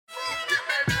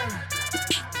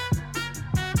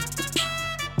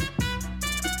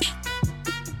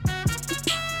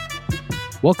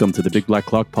Welcome to the Big Black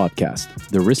Clock podcast,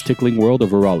 the wrist-tickling world of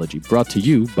horology, brought to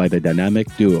you by the dynamic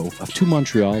duo of two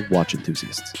Montreal watch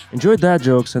enthusiasts. Enjoy dad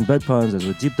jokes and bed puns as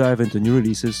we deep dive into new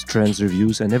releases, trends,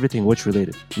 reviews, and everything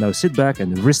watch-related. Now sit back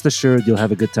and rest assured you'll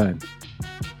have a good time.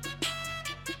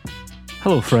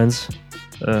 Hello, friends.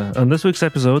 On this week's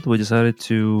episode, we decided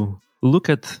to look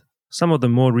at some of the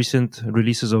more recent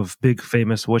releases of big,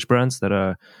 famous watch brands that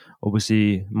are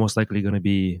obviously most likely going to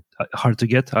be hard to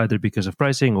get, either because of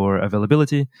pricing or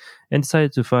availability, and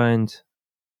decided to find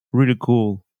really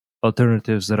cool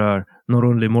alternatives that are not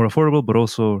only more affordable, but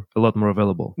also a lot more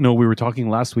available. No, we were talking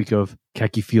last week of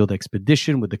Khaki Field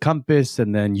Expedition with the Compass,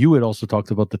 and then you had also talked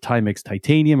about the Timex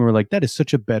Titanium, and we're like, that is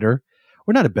such a better,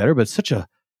 or not a better, but such a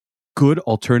good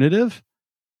alternative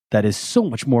that is so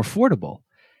much more affordable.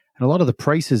 And a lot of the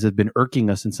prices have been irking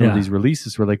us in some of these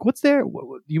releases. We're like, what's there?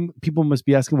 People must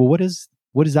be asking, well, what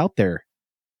is out there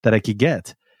that I could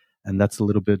get? And that's a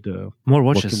little bit more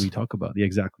watches. What can we talk about? Yeah,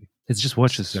 exactly. It's just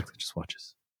watches. Exactly, just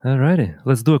watches. Alrighty,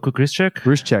 let's do a quick wrist check.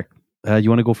 Wrist check. You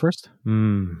want to go first?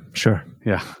 Sure.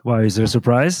 Yeah. Why? Is there a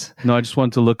surprise? No, I just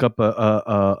wanted to look up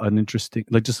an interesting,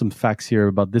 like just some facts here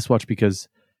about this watch because.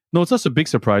 No, it's not a big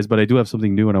surprise, but I do have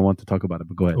something new and I want to talk about it,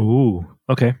 but go ahead. Ooh,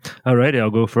 okay. Alrighty, I'll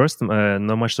go first.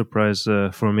 Not much surprise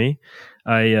for me.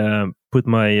 I put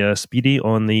my Speedy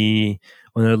on a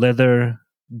leather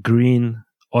green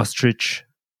ostrich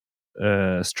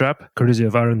strap, courtesy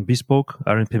of Aaron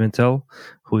Pimentel,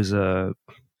 who is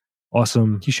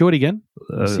awesome. Can you show it again?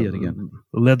 See it again.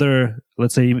 Leather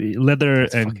That's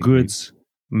and goods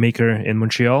maker in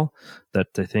Montreal that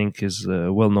I think is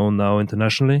well known now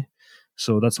internationally.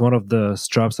 So that's one of the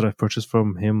straps that I've purchased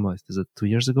from him. Is it 2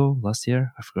 years ago? Last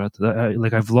year? I forgot.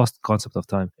 I've lost concept of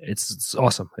time. It's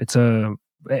awesome. And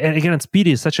again,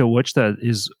 Speedy is such a watch that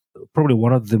is probably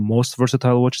one of the most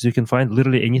versatile watches you can find.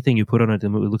 Literally anything you put on it, it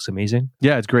looks amazing.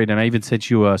 Yeah, it's great. And I even sent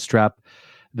you a strap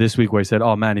this week where I said,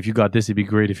 oh man, if you got this, it'd be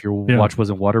great if your watch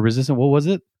wasn't water resistant. What was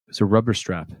it? It's a rubber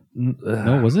strap.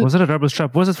 No, was it? Was it a rubber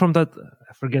strap? Was it from that?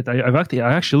 I forget. I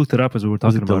actually looked it up as we were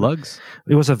talking about. Was it the lugs?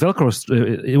 It was a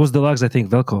Velcro. It was the lugs, I think.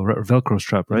 Velcro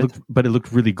strap, right? But it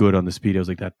looked really good on the Speed. I was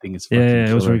like, that thing is fucking yeah,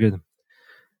 it was very good.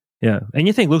 Yeah,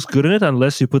 anything looks good in it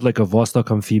unless you put like a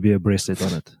Vostok Amphibia bracelet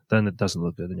on it. Then it doesn't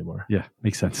look good anymore. Yeah,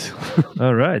 makes sense.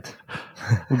 All right.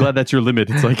 I'm glad that's your limit.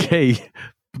 It's like, hey,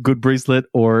 good bracelet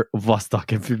or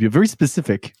Vostok Amphibia. Very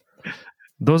specific.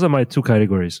 Those are my two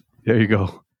categories. There you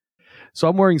go. So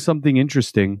I'm wearing something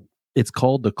interesting. It's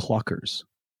called the Clockers.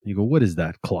 You go, what is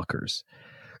that? Clockers.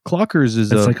 Clockers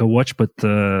is like a watch, but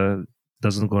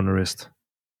doesn't go on the wrist.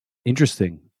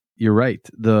 Interesting. You're right.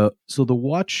 So the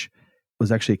watch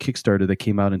was actually a Kickstarter that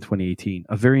came out in 2018.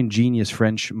 A very ingenious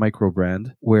French micro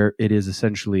brand where it is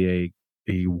essentially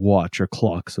a watch or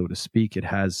clock, so to speak. It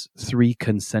has 3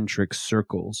 concentric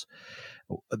circles.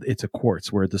 It's a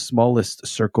quartz where the smallest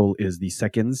circle is the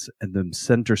seconds and the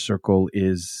center circle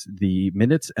is the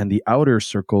minutes and the outer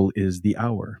circle is the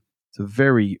hour. It's a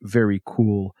very, very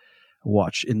cool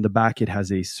watch. In the back, it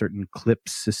has a certain clip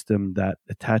system that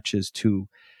attaches to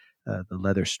the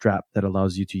leather strap that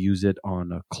allows you to use it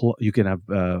on a clock. You can have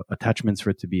attachments for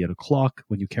it to be at a clock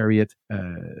when you carry it.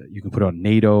 You can put it on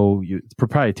NATO. It's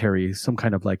proprietary, some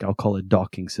kind of I'll call it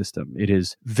docking system. It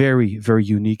is very, very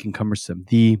unique and cumbersome.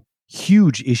 The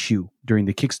huge issue during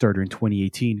the Kickstarter in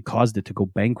 2018 caused it to go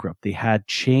bankrupt. They had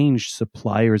changed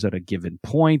suppliers at a given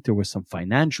point. There were some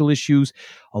financial issues,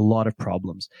 a lot of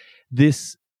problems.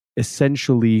 This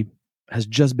essentially has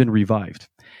just been revived.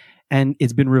 And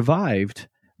it's been revived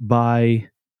by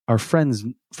our friends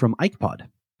from IkePod.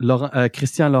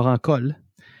 Christian Laurent Coll,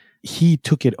 he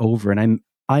took it over, and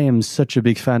I am such a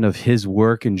big fan of his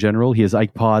work in general. He has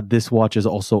IkePod. This watch is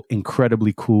also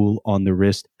incredibly cool on the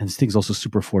wrist, and this thing's also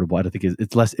super affordable. I don't think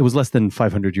it's less. It was less than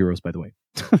 500 euros, by the way.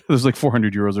 It was like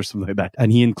 400 euros or something like that.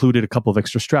 And he included a couple of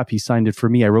extra straps. He signed it for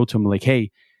me. I wrote to him like, "Hey,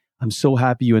 I'm so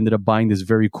happy you ended up buying this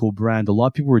very cool brand." A lot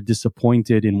of people were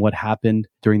disappointed in what happened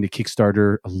during the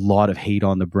Kickstarter. A lot of hate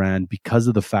on the brand because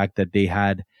of the fact that they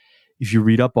had, if you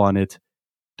read up on it,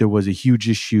 there was a huge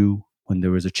issue when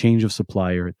there was a change of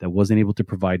supplier that wasn't able to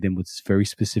provide them with this very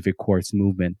specific quartz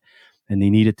movement, and they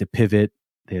needed to pivot.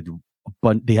 They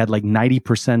had like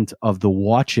 90% of the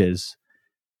watches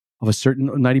of a certain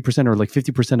 90% or like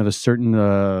 50% of a certain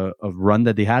of run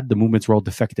that they had. The movements were all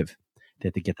defective. They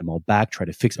had to get them all back, try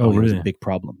to fix it. It was a big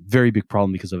problem, very big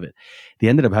problem because of it. They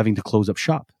ended up having to close up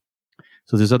shop.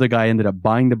 So this other guy ended up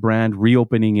buying the brand,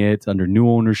 reopening it under new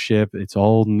ownership. It's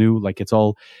all new,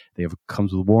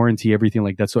 comes with warranty, everything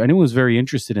like that. So anyone who's very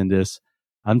interested in this,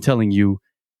 I'm telling you,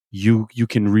 you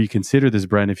can reconsider this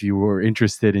brand if you were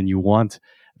interested and you want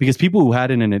because people who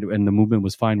had it and the movement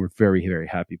was fine were very, very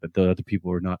happy, but the other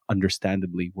people were not,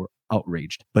 understandably, were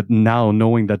outraged. But now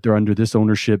knowing that they're under this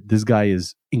ownership, this guy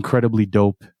is incredibly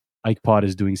dope. IkePod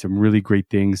is doing some really great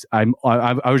things. I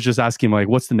was just asking him, like,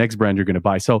 what's the next brand you're going to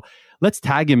buy? So let's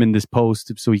tag him in this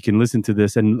post so he can listen to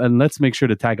this, and let's make sure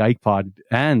to tag IkePod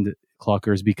and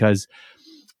Clockers, because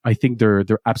I think they're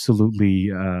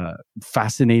absolutely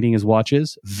fascinating as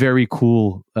watches. Very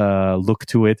cool look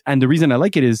to it. And the reason I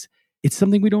like it is it's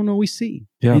something we don't always see.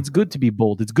 Yeah. It's good to be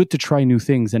bold. It's good to try new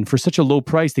things. And for such a low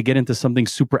price to get into something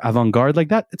super avant-garde like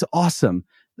that, it's awesome.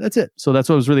 That's it. So that's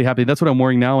what I was really happy. That's what I'm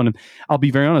wearing now. And I'll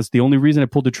be very honest. The only reason I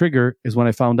pulled the trigger is when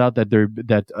I found out that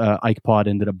IkePod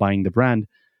ended up buying the brand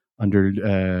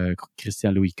under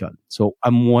Christian Louis Cole. So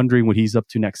I'm wondering what he's up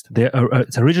to next.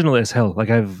 It's original as hell. Like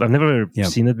I've never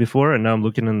seen it before, and now I'm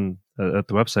looking at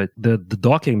the website. The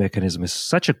docking mechanism is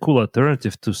such a cool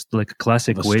alternative to like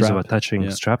classic ways of attaching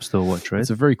straps to a watch, right? It's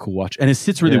a very cool watch, and it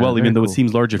sits really well, even though it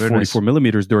seems large at 44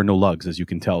 millimeters. There are no lugs, as you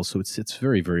can tell, so it sits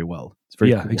very, very well. It's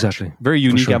very cool exactly. Watch. Very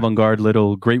unique, avant-garde,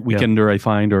 little great weekender. I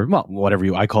find, or well,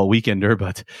 whatever I call weekender,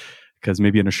 but. Because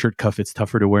maybe in a shirt cuff, it's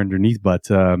tougher to wear underneath,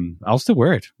 but I'll still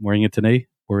wear it. I'm wearing it today,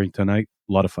 wearing tonight.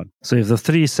 A lot of fun. So you have the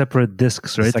 3 separate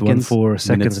discs, right? One for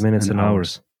seconds, minutes, and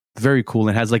hours. Very cool.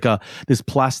 And it has like this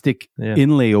plastic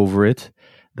inlay over it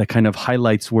that kind of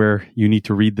highlights where you need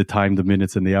to read the time, the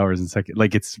minutes, and the hours and seconds.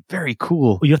 Like, it's very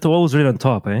cool. You have to always read on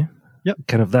top, eh? Yep.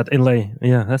 Kind of that inlay.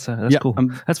 Yeah, that's cool.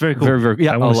 That's very cool. Very, very.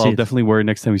 Yeah, I'll definitely wear it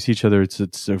next time we see each other.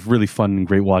 It's a really fun and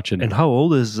great watch. And how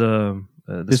old is...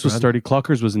 this was started.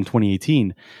 Clockers was in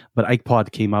 2018, but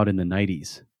IkePod came out in the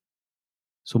 90s.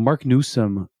 So Mark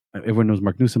Newsom, everyone knows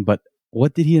Mark Newsom, but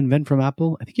what did he invent from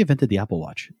Apple? I think he invented the Apple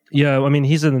Watch. Yeah, I mean,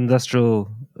 he's an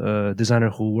industrial designer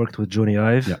who worked with Jony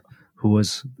Ive, who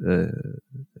was,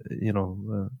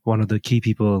 one of the key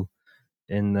people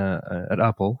at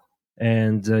Apple,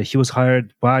 and he was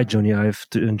hired by Jony Ive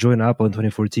to join Apple in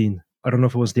 2014. I don't know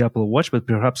if it was the Apple Watch, but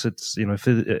perhaps it's,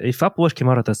 if Apple Watch came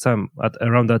out at that time,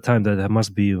 around that time, that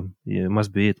must be one of those. It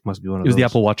was the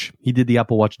Apple Watch. He did the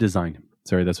Apple Watch design.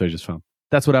 Sorry, that's what I just found.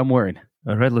 That's what I'm wearing.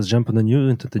 All right, let's jump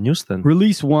into the news then.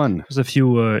 Release 1. There's a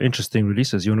few interesting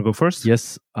releases. You want to go first?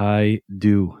 Yes, I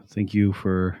do. Thank you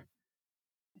for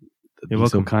being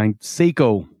so kind.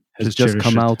 Seiko has just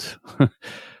come out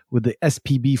with the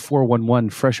SPB 411,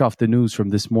 fresh off the news from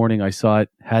this morning. I saw it,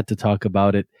 had to talk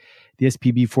about it. The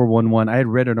SPB 411, I had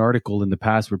read an article in the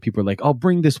past where people are like, I'll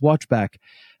bring this watch back.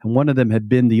 And one of them had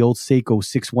been the old Seiko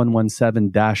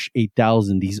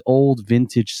 6117-8000, these old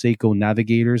vintage Seiko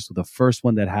navigators. So the first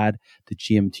one that had the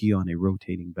GMT on a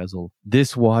rotating bezel.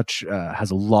 This watch has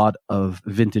a lot of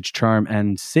vintage charm,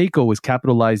 and Seiko is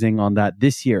capitalizing on that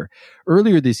this year.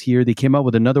 Earlier this year, they came out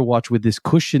with another watch with this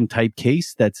cushion type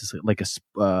case that's like a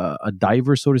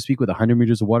diver, so to speak, with 100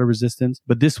 meters of water resistance.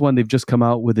 But this one, they've just come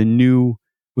out with a new,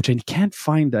 which I can't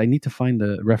find. I need to find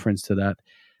the reference to that.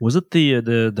 Was it the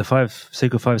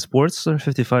Seiko 5 Sports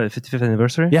 55th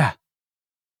anniversary? Yeah.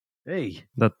 Hey.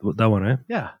 That one, eh?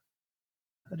 Yeah.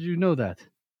 How did you know that?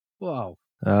 Wow.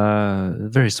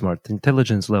 Very smart.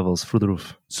 Intelligence levels through the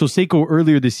roof. So Seiko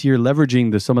earlier this year,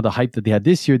 leveraging some of the hype that they had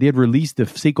this year, they had released the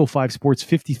Seiko 5 Sports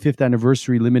 55th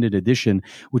anniversary limited edition,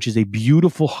 which is a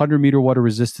beautiful 100-meter water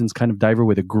resistance kind of diver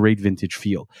with a great vintage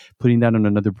feel. Putting that on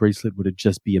another bracelet would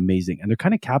just be amazing. And they're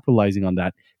kind of capitalizing on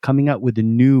that, coming out with a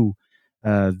new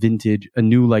vintage, a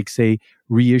new, like, say,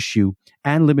 reissue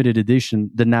and limited edition,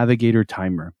 the Navigator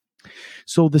Timer.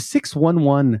 So the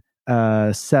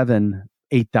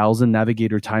 6117-8000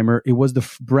 Navigator Timer, it was the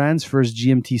brand's first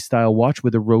GMT style watch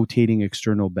with a rotating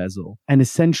external bezel. And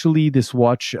essentially this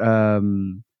watch,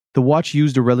 the watch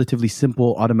used a relatively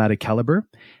simple automatic caliber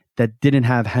that didn't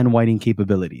have hand winding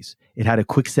capabilities. It had a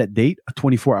quick set date, a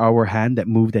 24-hour hand that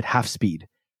moved at half speed.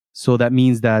 So that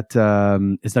means that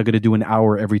it's not going to do an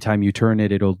hour every time you turn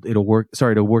it. It'll work.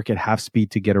 Sorry, it'll work at half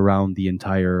speed to get around the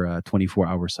entire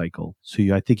 24-hour cycle. So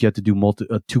I think you have to do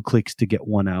 2 clicks to get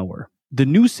 1 hour. The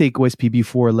new Seiko SPB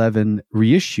 411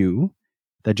 reissue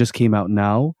that just came out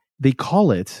now, they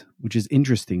call it, which is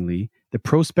interestingly, the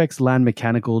Prospex Land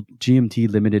Mechanical GMT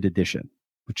Limited Edition,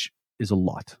 which is a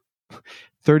lot.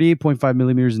 38.5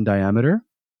 millimeters in diameter.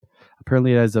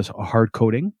 Apparently it has a hard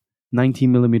coating.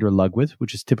 19 millimeter lug width,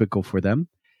 which is typical for them.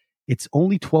 It's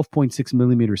only 12.6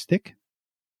 millimeters thick.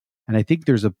 And I think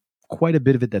there's quite a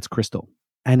bit of it that's crystal.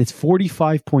 And it's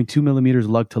 45.2 millimeters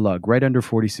lug to lug, right under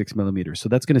 46 millimeters. So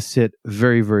that's going to sit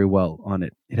very, very well on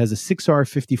it. It has a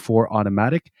 6R54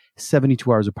 automatic, 72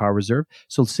 hours of power reserve.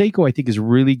 So Seiko, I think, is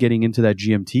really getting into that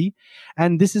GMT.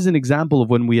 And this is an example of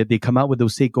when they come out with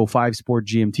those Seiko 5 Sport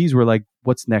GMTs. We're like,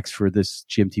 what's next for this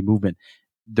GMT movement?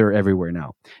 they're everywhere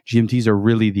now. GMTs are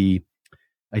really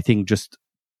I think, just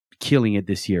killing it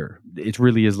this year. It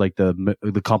really is like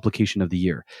the complication of the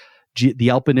year. The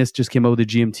Alpinist just came out with a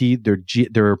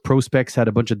GMT. Their Prospects had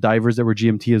a bunch of divers that were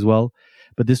GMT as well.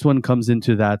 But this one comes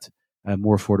into that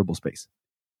more affordable space.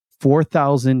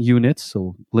 4,000 units,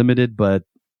 so limited, but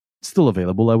still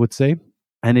available, I would say.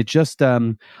 And it just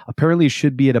apparently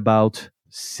should be at about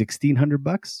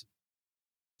 $1,600,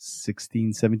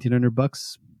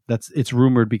 $1,700. It's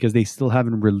rumored because they still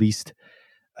haven't released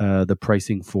the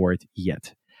pricing for it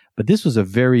yet. But this was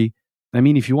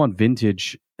if you want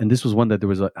vintage, and this was one that there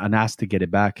was an ask to get it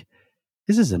back.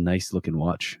 This is a nice looking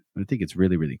watch. I think it's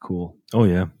really, really cool. Oh,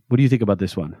 yeah. What do you think about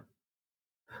this one?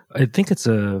 I think it's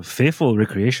a faithful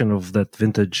recreation of that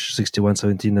vintage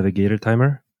 6117 Navigator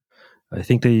timer. I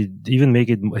think they even make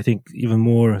it, even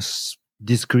more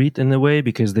discreet in a way,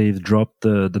 because they've dropped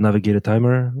the Navigator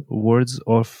timer words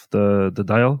off the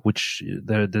dial, which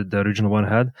the original one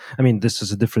had. I mean, this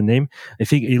is a different name. I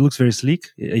think it looks very sleek.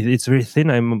 It's very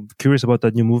thin. I'm curious about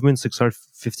that new movement,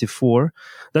 6R54.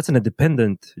 That's an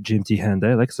independent GMT hand.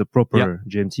 It's a proper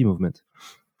GMT movement.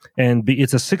 And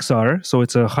it's a 6R, so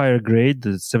it's a higher grade,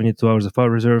 the 72 hours of power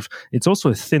reserve. It's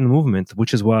also a thin movement,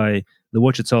 which is why the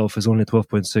watch itself is only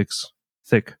 12.6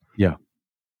 thick. Yeah.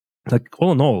 Like,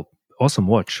 all in all, awesome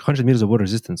watch. 100 meters of water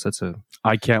resistance.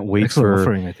 I can't wait excellent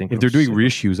offering, I think. If they're doing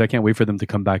reissues, I can't wait for them to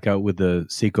come back out with the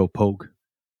Seiko Pogue.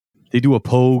 They do a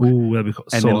Pogue. Ooh, that'd be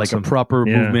and so then awesome. like a proper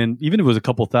movement. Even if it was a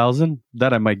couple thousand,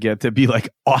 that I might get to be like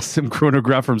awesome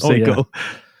chronograph from Seiko.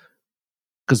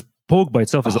 Because Pogue by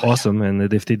itself is awesome.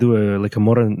 And if they do a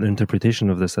modern interpretation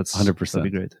of this, that's 100%.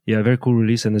 That'd be great. Yeah, very cool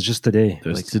release. And it's just today.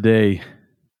 Today.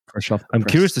 I'm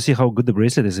curious to see how good the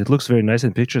bracelet is. It looks very nice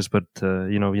in pictures, but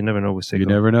you never know with Seiko. You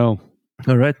never know.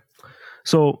 All right.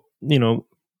 So,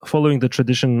 following the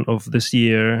tradition of this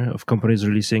year of companies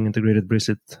releasing integrated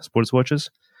bracelet sports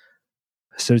watches,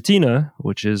 Certina,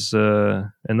 which is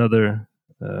another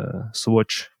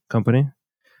Swatch company,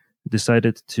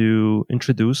 decided to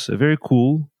introduce a very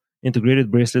cool integrated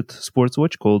bracelet sports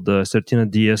watch called the Certina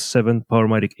DS7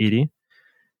 Powermatic 80.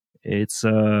 It's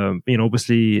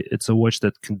obviously it's a watch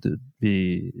that can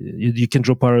be you can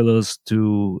draw parallels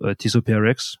to Tissot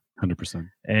PRX 100%,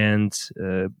 and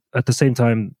at the same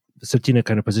time Certina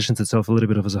kind of positions itself a little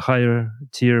bit as a higher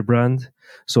tier brand,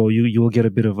 so you will get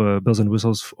a bit of bells and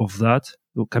whistles of that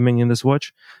coming in this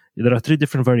watch. There are 3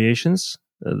 different variations.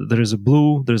 There is a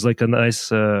blue. There's like a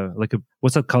nice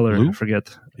what's that color? Blue? I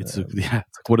forget. It's like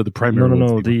one of the primary.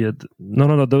 No.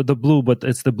 The blue, but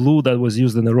it's the blue that was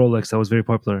used in the Rolex that was very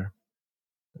popular.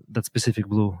 That specific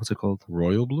blue. What's it called?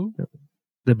 Royal blue.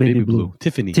 The baby blue.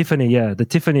 Tiffany. Yeah. The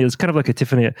Tiffany is kind of like a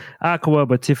Tiffany Aqua,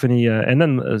 but Tiffany, and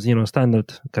then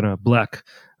standard kind of black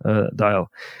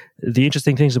dial. The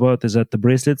interesting things about it is that the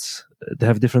bracelets, they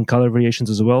have different color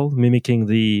variations as well, mimicking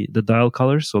the dial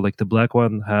colors. So like the black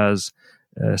one has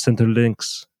center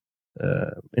links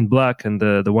in black, and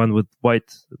the one with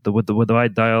white, the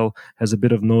white dial has a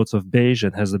bit of notes of beige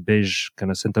and has the beige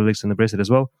kind of center links in the bracelet as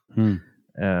well.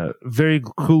 Very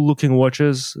cool looking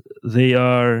watches. They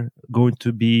are going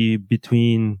to be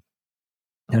between,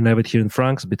 and I have it here in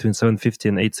francs, between 750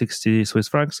 and 860 Swiss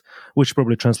francs, which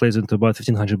probably translates into about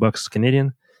 $1,500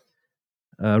 Canadian.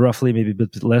 Roughly, maybe a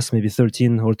bit less, maybe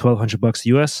 $1,300 or $1,200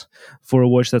 US for a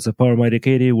watch that's a Powermatic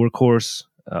 80 workhorse,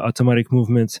 automatic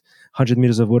movement, 100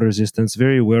 meters of water resistance,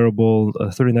 very wearable,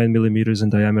 39 millimeters in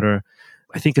diameter.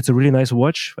 I think it's a really nice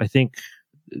watch. I think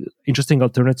interesting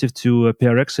alternative to a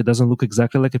PRX. It doesn't look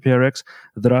exactly like a PRX.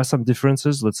 There are some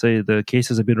differences. Let's say the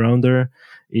case is a bit rounder.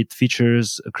 It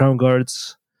features crown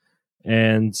guards,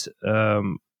 and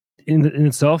in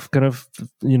itself, kind of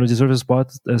deserves a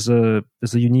spot as a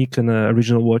unique and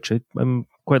original watch. I'm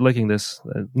quite liking this.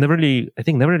 I never really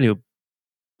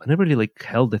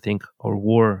held, I think, or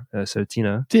wore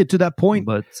Certina. To that point,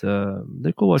 but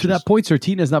they're cool watches. To that point,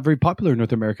 Certina is not very popular in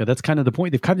North America. That's kind of the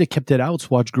point. They've kind of kept it out,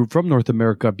 Swatch Group, from North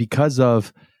America because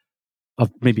of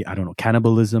maybe, I don't know,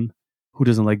 cannibalism. Who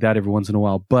doesn't like that every once in a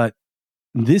while? But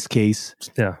in this case,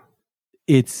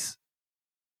 it's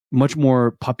much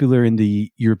more popular in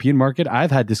the European market. I've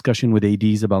had discussion with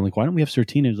ADs about why don't we have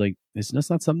Certina? It's like, it's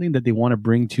not something that they want to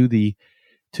bring to the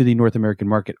North American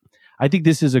market. I think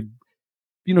this is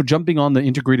jumping on the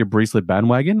integrated bracelet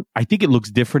bandwagon. I think it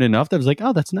looks different enough that I was like,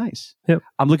 oh, that's nice. Yep.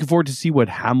 I'm looking forward to see what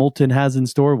Hamilton has in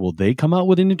store. Will they come out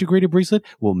with an integrated bracelet?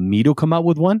 Will Mito come out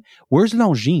with one? Where's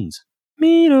Longines?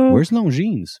 Where's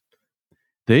Longines?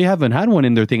 They haven't had one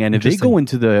in their thing. And if they go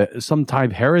into some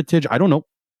type heritage, I don't know.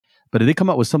 But if they come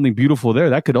out with something beautiful there,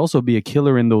 that could also be a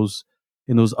killer in those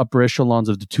upper echelons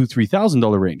of the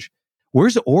 $2,000-$3,000 range.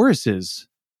 Where's Oris's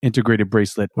integrated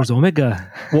bracelet. Where's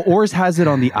Omega? Well, Oars has it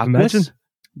on the Imagine. Aquas,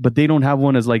 but they don't have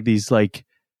one as like these like,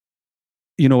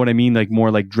 you know what I mean? Like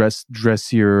more like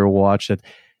dressier watch that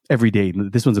every day.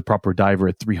 This one's a proper diver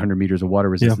at 300 meters of water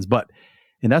resistance. But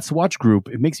in that swatch group,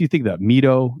 it makes you think that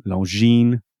Mito,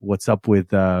 Longines, what's up with,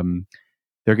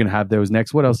 they're going to have those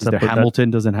next. What else is there?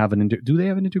 Hamilton doesn't have do they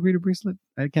have an integrated bracelet?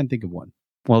 I can't think of one.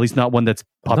 Well, at least not one that's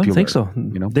popular. I don't think so.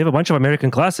 You know? They have a bunch of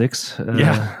American classics.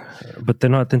 But they're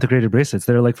not integrated bracelets.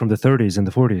 They're like from the 30s and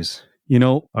the 40s. You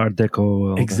know, Art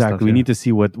Deco. Exactly. Stuff, we need to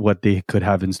see what they could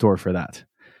have in store for that.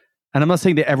 And I'm not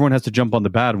saying that everyone has to jump on the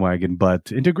bandwagon,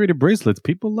 but integrated bracelets,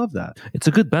 people love that. It's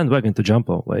a good bandwagon to jump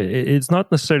on. It's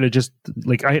not necessarily just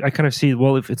like I kind of see it.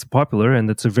 Well, if it's popular and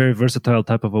it's a very versatile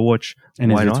type of a watch,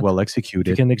 and why if it's not? well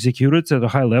executed, if you can execute it at a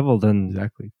high level, then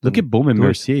exactly. Look at Bowman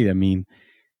Mercier. I mean,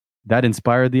 that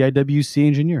inspired the IWC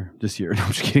engineer this year. No,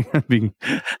 I'm just kidding. I'm being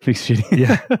shitty.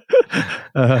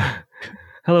 Yeah.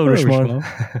 Hello, Richmond.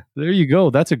 There you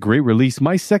go. That's a great release.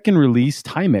 My second release,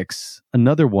 Timex,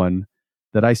 another one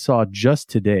that I saw just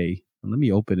today. Let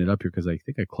me open it up here because I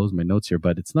think I closed my notes here,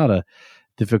 but it's not a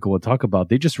difficult one to talk about.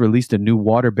 They just released a new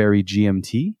Waterbury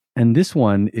GMT, and this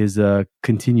one is a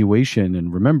continuation.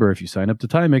 And remember, if you sign up to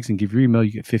Timex and give your email,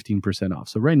 you get 15% off.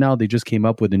 So right now, they just came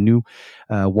up with a new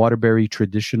Waterbury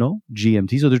traditional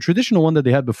GMT. So the traditional one that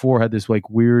they had before had this like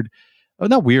weird,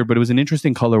 not weird, but it was an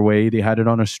interesting colorway. They had it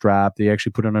on a strap. They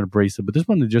actually put it on a bracelet. But this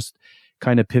one, they just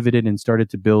kind of pivoted and started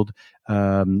to build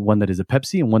one that is a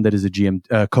Pepsi and one that is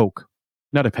a Coke.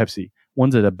 Not a Pepsi.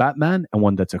 One's a Batman and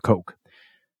one that's a Coke.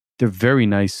 They're very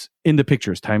nice in the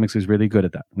pictures. Timex is really good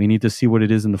at that. We need to see what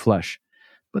it is in the flesh.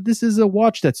 But this is a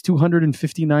watch that's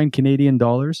 259 Canadian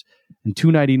dollars and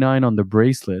 $299 on the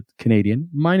bracelet, Canadian,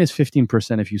 minus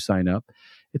 15% if you sign up.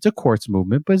 It's a quartz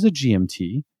movement, but it's a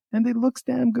GMT, and it looks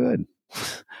damn good.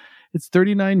 It's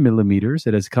 39 millimeters.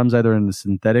 It comes either in the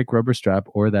synthetic rubber strap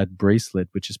or that bracelet,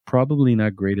 which is probably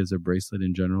not great as a bracelet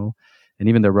in general. And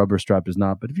even the rubber strap is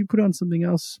not. But if you put on something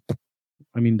else,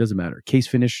 I mean, it doesn't matter. Case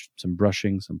finish, some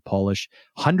brushing, some polish.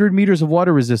 100 meters of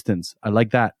water resistance. I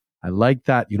like that.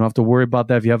 You don't have to worry about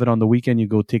that. If you have it on the weekend, you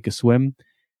go take a swim.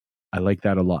 I like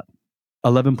that a lot.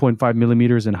 11.5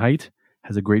 millimeters in height.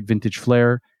 Has a great vintage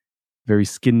flare. Very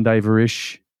skin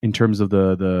diver-ish in terms of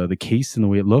the case and the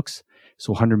way it looks.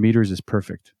 So 100 meters is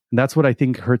perfect. And that's what I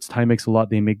think hurts Timex a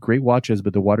lot. They make great watches,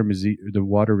 but the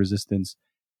water resistance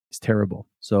is terrible.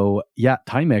 So yeah,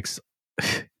 Timex,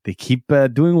 they keep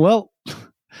doing well.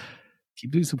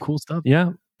 Keep doing some cool stuff.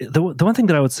 Yeah. The one thing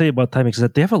that I would say about Timex is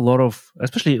that they have a lot of,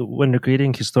 especially when they're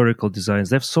creating historical designs,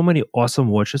 they have so many awesome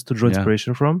watches to draw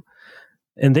inspiration from.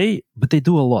 But they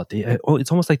do a lot.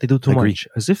 It's almost like they do too much.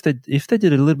 As if they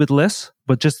did a little bit less,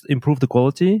 but just improve the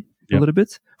quality a little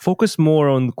bit. Focus more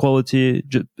on quality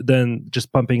than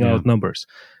just pumping out numbers.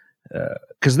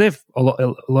 Because they have a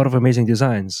lot of amazing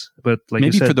designs, but like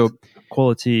maybe you said, for the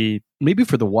quality, maybe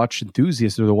for the watch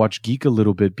enthusiast or the watch geek a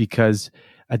little bit, because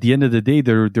at the end of the day,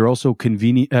 they're also not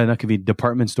convenient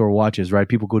department store watches, right?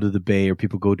 People go to the Bay or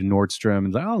people go to Nordstrom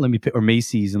and like, let me pick, or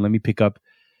Macy's, and let me pick up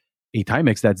a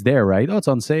Timex that's there, right? Oh, it's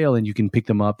on sale and you can pick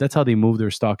them up. That's how they move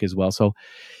their stock as well. So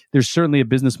there's certainly a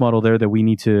business model there that we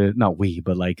need to, not we,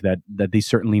 but like that they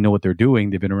certainly know what they're doing.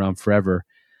 They've been around forever.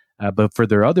 But for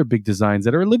their other big designs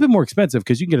that are a little bit more expensive,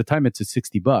 because you can get a Timex at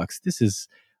 $60. This is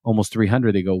almost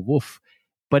 300. They go, woof.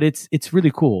 But it's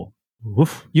really cool.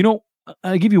 Woof. You know,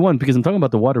 I'll give you one because I'm talking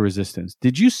about the water resistance.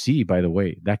 Did you see, by the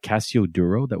way, that Casio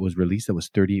Duro that was released that was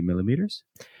 38 millimeters?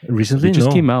 Recently? It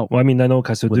just came out. Well, I mean, I know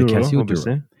Casio Duro, Casio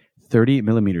obviously. Duro, 38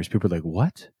 millimeters. People are like,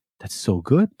 what? That's so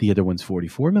good. The other one's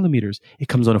 44 millimeters. It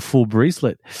comes on a full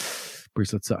bracelet.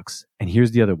 Bracelet sucks. And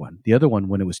here's the other one. The other one,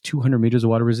 when it was 200 meters of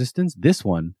water resistance, this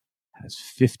one has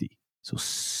 50. So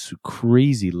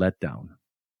crazy letdown.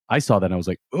 I saw that and I was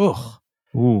like, ugh.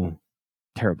 Ooh.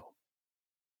 Terrible.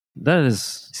 That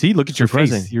is. See, look at your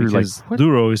face. You're like, what?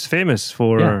 Duro is famous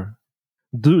for.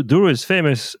 Duro is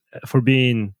famous for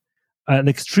being an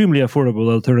extremely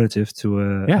affordable alternative to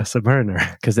a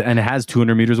Submariner. And it has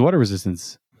 200 meters of water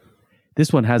resistance.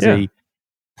 This one has a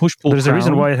push-pull There's crown. a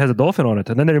reason why it has a dolphin on it.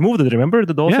 And then they removed it. Remember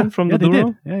the dolphin from the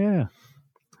Duro? Yeah.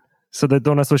 So they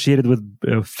don't associate it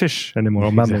with fish anymore,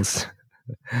 or mammals.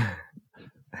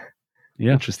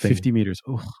 Yeah, interesting. 50 meters.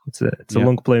 Oh, it's a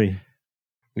long play.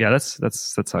 Yeah, that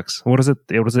sucks. What does it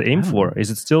aim for? Is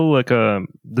it still like the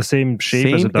same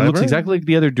shape as a diver? It looks exactly like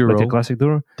the other Duro. Like the classic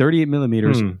Duro? 38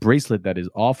 millimeters bracelet that is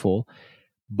awful,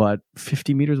 but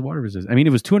 50 meters water resistance. I mean,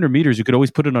 if it was 200 meters, you could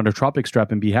always put it on a tropic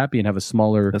strap and be happy and have a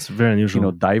smaller, that's very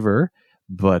unusual, diver.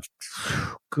 But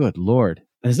good Lord.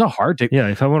 And it's not hard to... Yeah,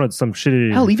 if I wanted some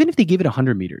shitty... Hell, even if they gave it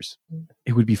 100 meters,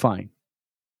 it would be fine.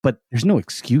 but there's no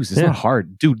excuse. It's not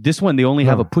hard. Dude, this one, they only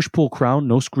have a push-pull crown,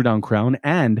 no screw-down crown,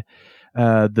 and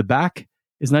the back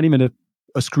is not even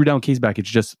a screw-down case back. It's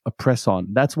just a press-on.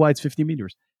 That's why it's 50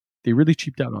 meters. They really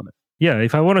cheaped out on it. Yeah,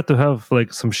 if I wanted to have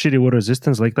like some shitty water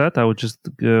resistance like that, I would just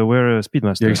wear a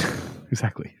Speedmaster. Yeah,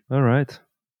 exactly. All right.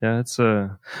 Yeah, it's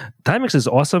Timex is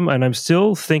awesome, and I'm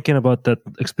still thinking about that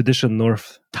Expedition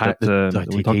North that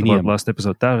we talked about last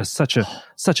episode. That is such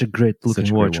a great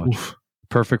looking watch.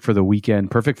 Perfect for the weekend.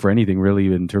 Perfect for anything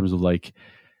really, in terms of like,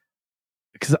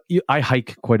 because I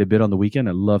hike quite a bit on the weekend.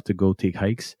 I love to go take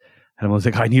hikes. And I was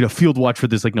like, I need a field watch for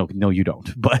this. Like, no, you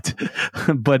don't. But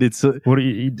it's what do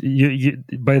you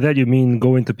by that you mean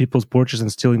going to people's porches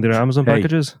and stealing their Amazon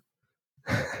packages?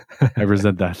 I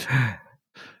resent that.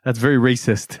 That's very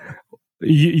racist.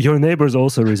 Your neighbors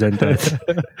also resent that.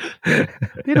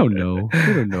 They don't know.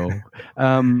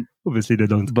 Obviously they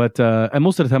don't. But and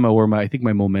most of the time I wear my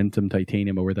Momentum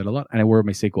Titanium. I wear that a lot, and I wear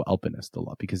my Seiko Alpinist a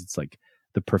lot because it's like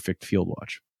the perfect field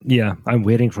watch. Yeah, I'm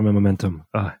waiting for my Momentum.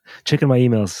 Checking my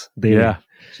emails daily. Yeah,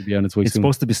 should be on its way It's soon.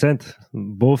 supposed to be sent.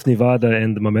 Both Nevada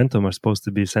and the Momentum are supposed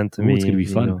to be sent to me. It's going to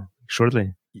be fun.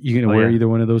 Shortly. You going to wear either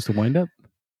one of those to wind up?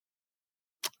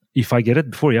 If I get it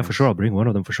before, yeah, for sure. I'll bring one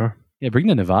of them for sure. Yeah, bring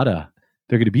the Nevada.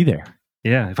 They're going to be there.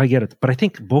 Yeah, if I get it. But I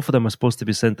think both of them are supposed to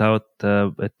be sent out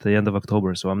at the end of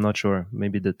October, so I'm not sure.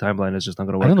 Maybe the timeline is just not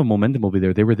going to work. I don't know. Momentum will be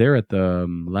there. They were there at the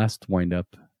last wind up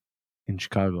in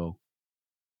Chicago.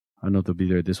 I don't know if they'll be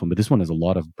there at this one, but this one has a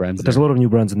lot of brands. There's a lot of new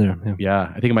brands in there.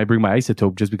 Yeah, I think I might bring my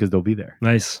Isotope just because they'll be there.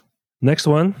 Nice. Next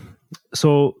one.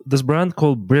 So this brand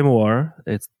called Bremoire,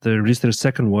 they released their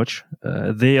second watch.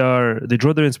 They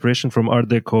draw their inspiration from Art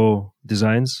Deco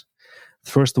designs.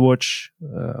 The first watch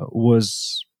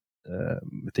was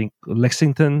I think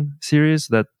Lexington series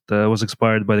that was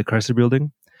inspired by the Chrysler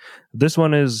Building. This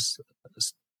one is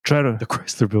the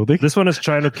Chrysler Building. This one is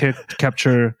trying to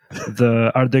capture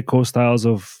the Art Deco styles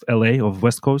of LA, of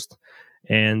West Coast,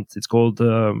 and it's called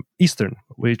Eastern,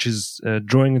 which is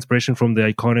drawing inspiration from the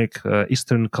iconic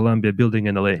Eastern Columbia Building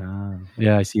in LA.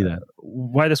 Yeah, I see that.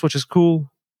 Why this watch is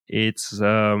cool? It's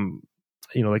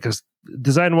like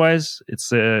design-wise, it's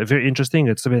very interesting.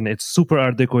 It's super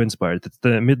Art Deco inspired. It's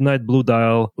the midnight blue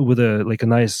dial with a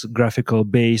nice graphical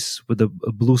base with a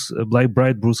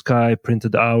bright blue sky,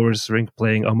 printed hours ring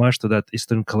playing homage to that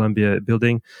Eastern Columbia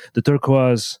building. The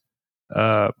turquoise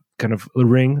kind of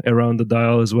ring around the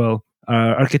dial as well.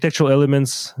 Architectural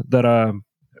elements that are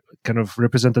kind of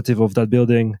representative of that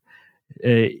building.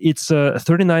 It's a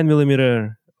 39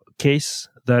 millimeter case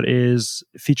that is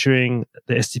featuring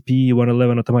the STP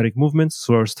 111 automatic movements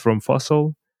sourced from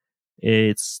Fossil.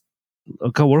 It's a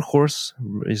workhorse.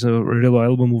 It's a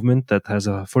reliable movement that has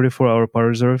a 44-hour power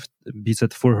reserve, beats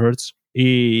at 4 hertz.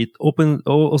 It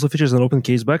also features an open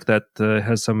case back that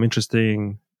has some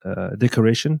interesting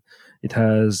decoration. It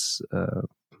has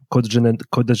Côte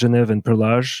de Genève and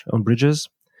perlage on bridges.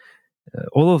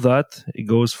 All of that, it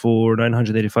goes for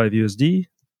 $985 USD.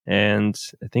 And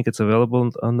I think it's available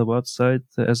on the website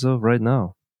as of right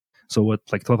now. So what,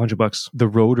 like $1,200? The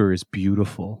rotor is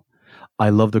beautiful. I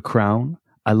love the crown.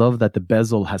 I love that the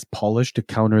bezel has polish to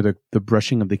counter the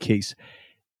brushing of the case.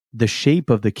 The shape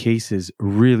of the case is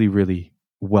really, really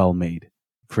well made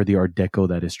for the Art Deco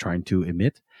that is trying to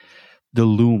emit. The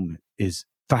loom is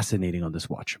fascinating on this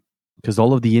watch because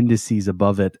all of the indices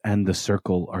above it and the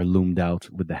circle are loomed out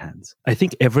with the hands. I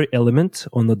think every element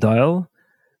on the dial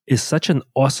is such an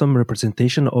awesome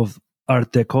representation of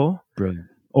Art Deco. Brilliant.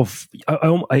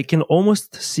 I can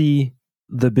almost see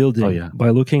the building by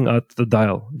looking at the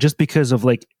dial, just because of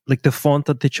like the font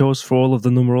that they chose for all of the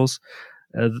numerals.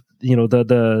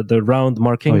 The round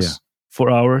markings for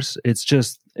hours. It's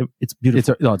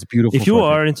beautiful. It's beautiful. If you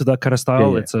are into that kind of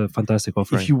style, it's a fantastic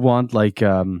offering. If you want if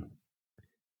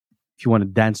you want to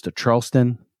dance to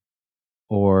Charleston,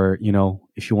 or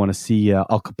if you want to see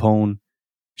Al Capone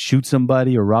shoot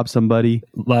somebody or rob somebody,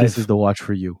 this is the watch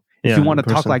for you. If you want to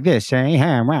talk like this, say,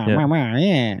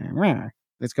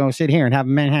 let's go sit here and have a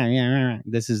man.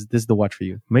 This is the watch for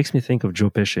you. Makes me think of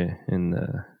Joe Pesci in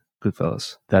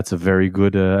Goodfellas. That's a very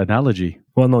good analogy.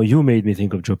 Well, no, you made me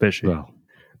think of Joe Pesci. Well,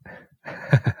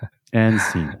 and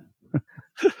scene.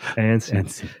 And scene.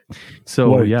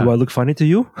 So, do I look funny to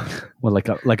you? Well,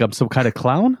 like I'm some kind of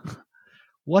clown?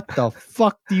 What the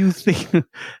fuck do you think?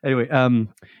 Anyway,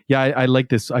 I like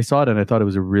this. I saw it and I thought it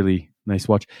was a really nice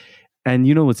watch. And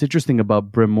what's interesting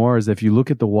about Bremoire is if you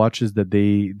look at the watches that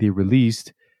they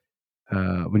released,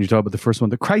 when you talk about the first one,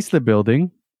 the Chrysler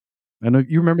Building. I know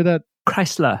you remember that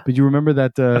Chrysler. But you remember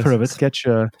that I've heard of it. sketch?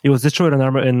 It was destroyed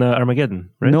in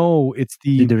Armageddon, right? No, it's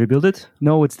Did they rebuild it?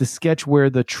 No, it's the sketch where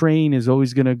the train is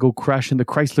always going to go crash in the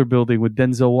Chrysler building with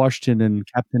Denzel Washington and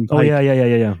Captain Pike. Oh,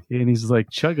 yeah. And he's like,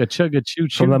 chugga, chugga, choo,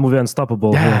 choo. From that movie,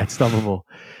 Unstoppable. Yeah, Unstoppable.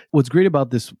 What's great about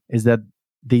this is that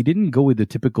they didn't go with the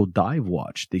typical dive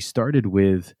watch. They started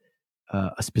with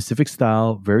a specific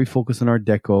style, very focused on Art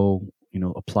Deco,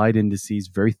 applied indices,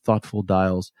 very thoughtful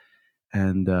dials.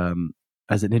 And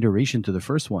as an iteration to the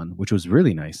first one, which was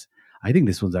really nice, I think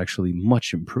this one's actually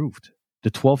much improved. The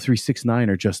 12369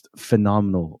 are just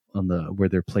phenomenal on where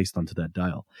they're placed onto that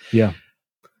dial. Yeah.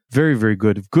 Very, very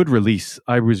good. Good release.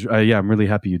 I'm really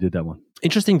happy you did that one.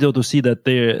 Interesting though to see that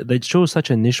they chose such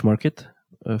a niche market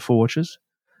for watches,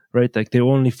 right? Like they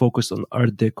only focus on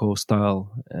Art Deco style,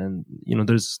 and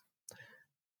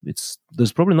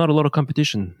there's probably not a lot of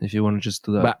competition if you want to just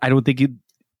do that. But I don't think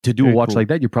to do Very a watch cool. like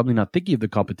that, you're probably not thinking of the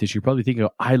competition. You're probably thinking,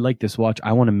 I like this watch.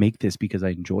 I want to make this because I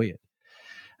enjoy it.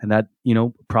 And that,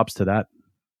 props to that.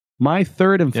 My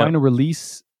third and final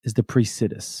release is the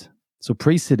Praesidis. So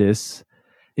Praesidis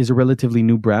is a relatively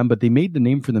new brand, but they made the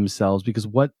name for themselves because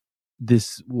what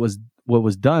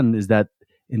was done is that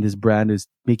in this brand is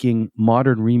making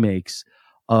modern remakes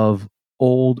of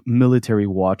old military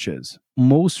watches.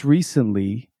 Most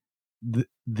recently,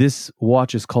 this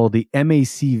watch is called the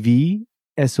MACV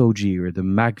SOG, or the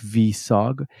MACV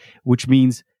SOG, which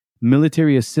means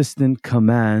Military Assistant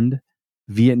Command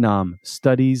Vietnam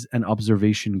Studies and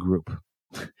Observation Group.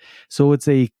 So it's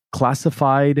a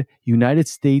classified United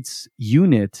States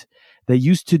unit that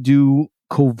used to do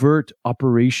covert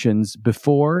operations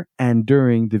before and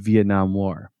during the Vietnam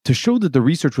War. To show that the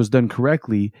research was done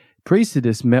correctly,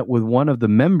 Praesidis met with one of the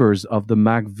members of the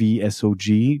MACV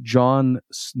SOG, John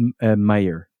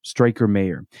Stryker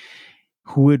Mayer,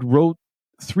 who had wrote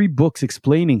 3 books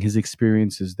explaining his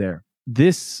experiences there.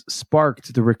 This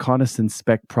sparked the reconnaissance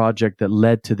spec project that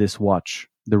led to this watch,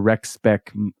 the Rec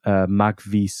Spec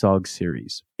MACV SOG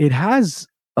series. It has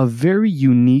a very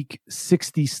unique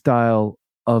 60s style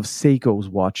of Seiko's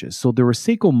watches. So there were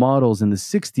Seiko models in the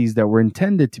 60s that were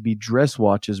intended to be dress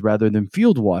watches rather than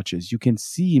field watches. You can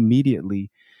see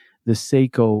immediately the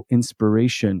Seiko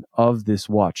inspiration of this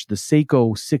watch, the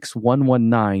Seiko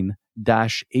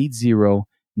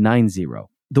 6119-8090.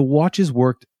 The watches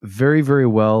worked very, very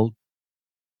well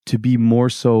to be more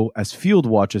so as field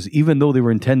watches, even though they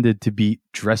were intended to be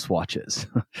dress watches.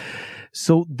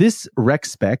 So this Rec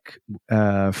Spec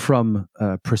from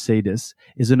Praesidis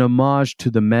is an homage to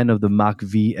the men of the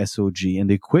MACV SOG and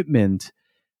the equipment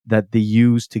that they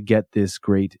use to get this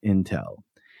great intel.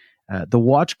 The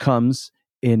watch comes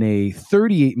in a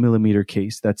 38 millimeter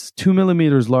case that's 2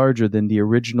 millimeters larger than the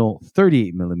original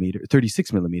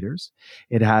 36 millimeters.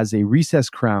 It has a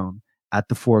recessed crown at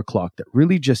the 4 o'clock that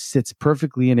really just sits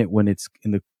perfectly in it when it's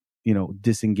in the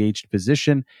disengaged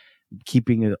position,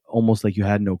 keeping it almost like you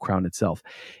had no crown itself.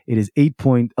 It is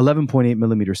 11.8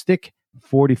 millimeters thick,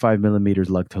 45 millimeters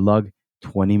lug to lug,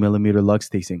 20 millimeter lug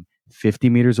spacing, 50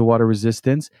 meters of water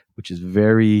resistance, which is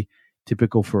very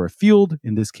typical for a field,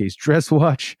 in this case dress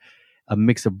watch, a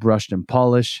mix of brushed and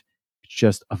polish. It's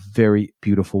just a very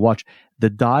beautiful watch. The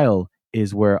dial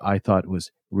is where I thought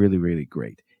was really, really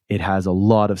great. It has a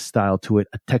lot of style to it,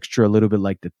 a texture a little bit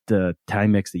like the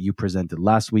Timex that you presented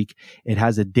last week. It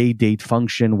has a day-date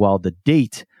function, while the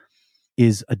date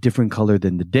is a different color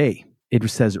than the day. It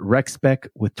says Rec Spec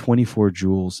with 24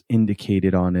 jewels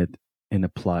indicated on it and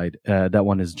applied. That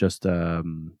one is just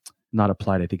not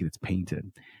applied. I think it's painted.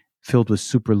 Filled with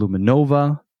Super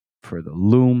Luminova for the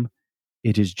lume.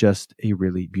 It is just a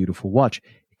really beautiful watch.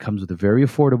 It comes with a very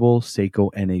affordable Seiko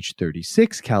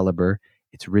NH36 caliber.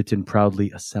 It's written proudly,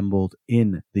 assembled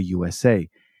in the USA.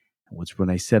 When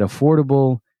I said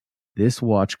affordable, this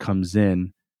watch comes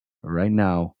in right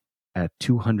now at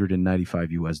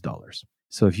 $295 US.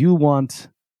 So if you want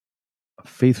a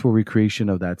faithful recreation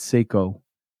of that Seiko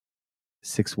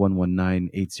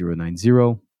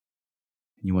 6119-8090, and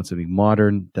you want something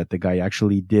modern that the guy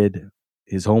actually did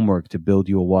his homework to build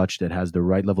you a watch that has the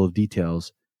right level of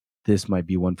details, this might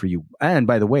be one for you. And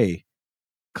by the way,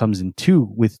 comes in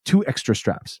with two extra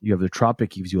straps. You have the Tropic,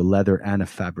 gives you a leather and a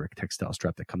fabric textile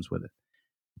strap that comes with it.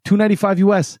 $295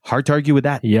 US. Hard to argue with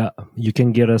that. Yeah, you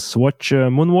can get a Swatch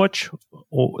Moonwatch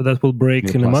that will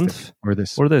break in a month, or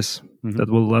this mm-hmm. that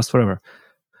will last forever.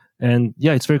 And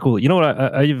yeah, it's very cool. You know what?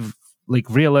 I've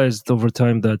realized over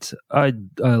time that I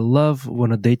love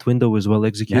when a date window is well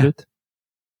executed. Yeah.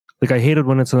 Like I hate it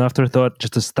when it's an afterthought,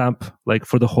 just a stamp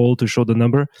for the hole to show the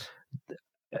number.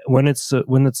 When it's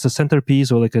a centerpiece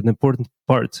or like an important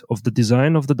part of the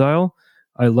design of the dial,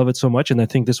 I love it so much, and I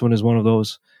think this one is one of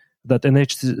those. that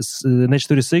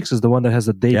NH36 is the one that has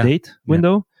the date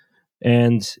window,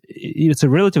 and it's a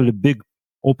relatively big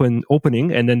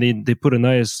opening, and then they put a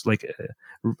nice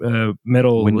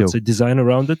metal window, let's say, design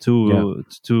around it to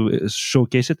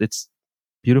showcase it. It's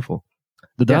beautiful.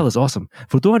 The dial is awesome.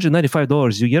 For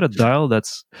 $295, you get a dial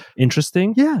that's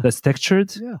interesting, that's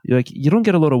textured. Yeah. You don't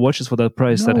get a lot of watches for that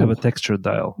price that have a textured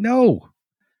dial. No.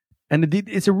 And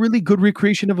it's a really good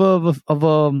recreation of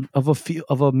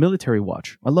a military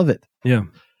watch. I love it. Yeah,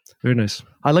 very nice.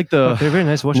 I like the they're very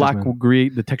nice watches, black man. gray,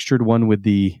 the textured one with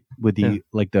the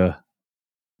like the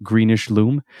greenish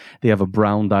lume. They have a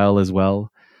brown dial as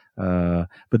well. But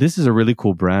this is a really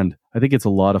cool brand. I think it's a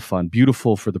lot of fun.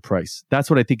 Beautiful for the price. That's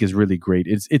what I think is really great.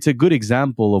 It's a good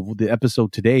example of the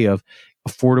episode today of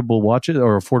affordable watches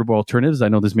or affordable alternatives. I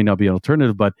know this may not be an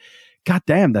alternative, but God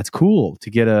damn, that's cool to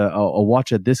get a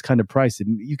watch at this kind of price.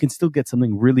 You can still get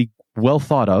something really well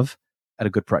thought of at a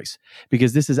good price,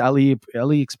 because this is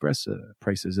AliExpress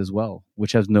prices as well,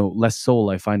 which has no less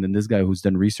soul, I find, than this guy who's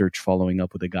done research following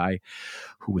up with a guy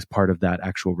who was part of that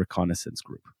actual reconnaissance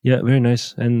group. Yeah, very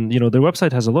nice. And their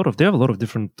website has they have a lot of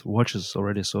different watches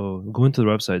already. So go into the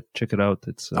website, check it out.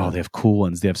 It's they have cool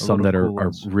ones. They have some that are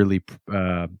really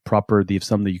proper. They have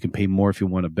some that you can pay more if you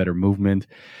want a better movement.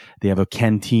 They have a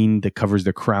canteen that covers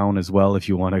the crown as well if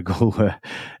you want to go.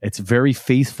 It's very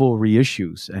faithful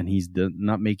reissues, and he's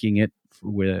not making it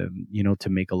to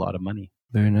make a lot of money.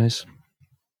 Very nice.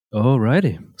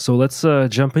 Alrighty, so let's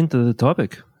jump into the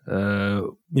topic.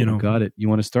 Got it. You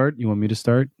want to start? You want me to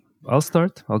start? I'll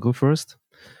start. I'll go first.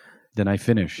 Then I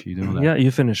finish. You know that. Yeah,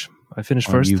 you finish. I finish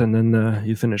first, and then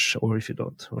you finish, or if you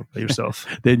don't, or by yourself.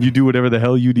 Then you do whatever the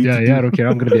hell you need to do. Yeah, I don't care.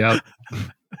 I'm going to be out.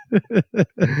 I'm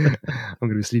going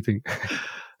to be sleeping.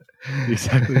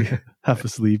 Exactly. Half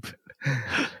asleep.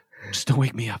 Just don't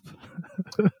wake me up.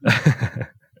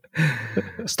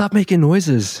 Stop making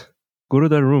noises. Go to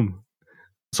that room.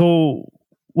 So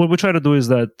what we try to do is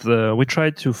that we try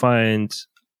to find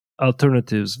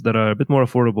alternatives that are a bit more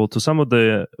affordable to some of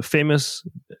the famous,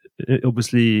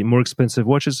 obviously more expensive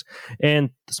watches, and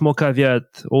small caveat,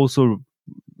 also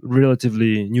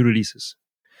relatively new releases,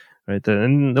 right?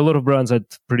 And a lot of brands had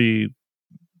pretty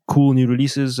cool new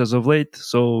releases as of late,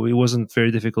 so it wasn't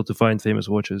very difficult to find famous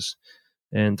watches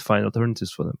and find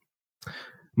alternatives for them.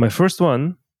 My first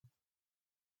one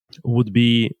would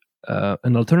be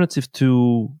an alternative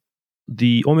to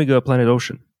the Omega Planet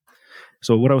Ocean.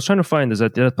 So what I was trying to find is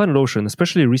that at Planet Ocean,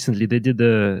 especially recently, they did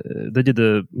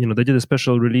a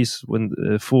special release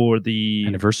for the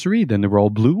anniversary. Then they were all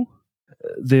blue.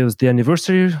 There was the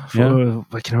anniversary for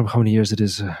I can't remember how many years it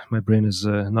is. My brain is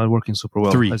not working super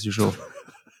well 3 as usual.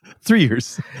 3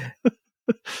 years.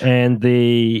 And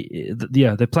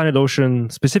the Planet Ocean,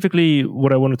 specifically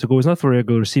what I wanted to go is not for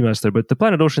regular Seamaster, but the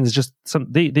Planet Ocean is just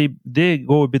they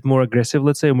go a bit more aggressive,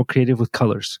 let's say, more creative with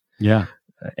colors. Yeah.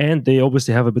 And they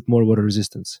obviously have a bit more water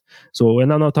resistance. So,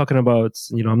 and I'm not talking about,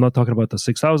 I'm not talking about the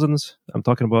 6000s. I'm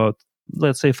talking about,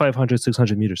 let's say 500,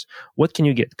 600 meters. What can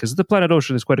you get? Because the Planet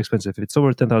Ocean is quite expensive. It's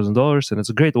over $10,000 and it's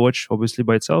a great watch, obviously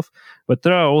by itself. But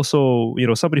there are also,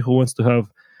 somebody who wants to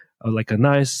have like a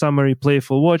nice, summery,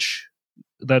 playful watch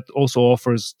that also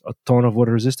offers a ton of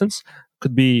water resistance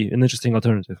could be an interesting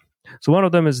alternative. So one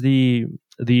of them is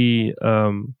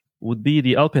would be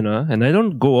the Alpina, and I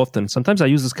don't go often. Sometimes I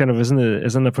use this kind of as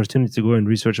an opportunity to go and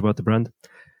research about the brand.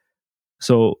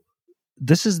 So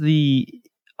this is the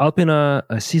Alpina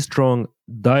Sea Strong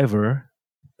Diver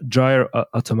Gyre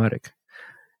Automatic.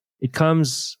 It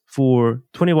comes for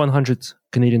 2,100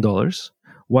 Canadian dollars.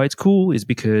 Why it's cool is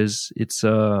because it's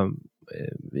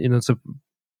it's a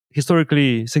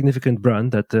historically significant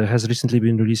brand that has recently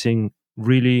been releasing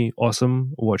really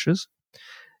awesome watches.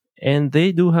 And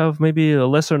they do have maybe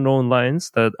lesser known lines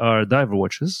that are diver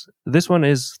watches. This one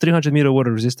is 300 meter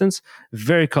water resistance,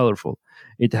 very colorful.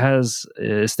 It has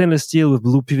stainless steel with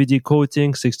blue PVD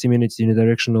coating, 60-minute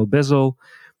unidirectional bezel.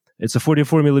 It's a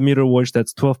 44 millimeter watch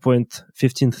that's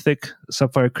 12.15 thick,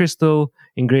 sapphire crystal,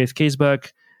 engraved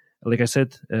caseback. Like I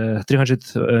said,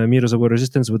 300 meters of water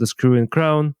resistance with a screw-in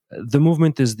crown. The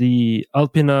movement is the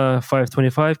Alpina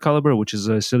 525 caliber, which is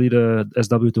a Sellita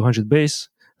SW200 base.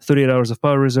 38 hours of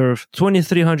power reserve,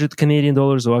 2,300 Canadian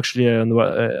dollars, or actually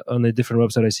on a different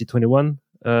website I see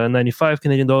 21.95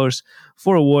 Canadian dollars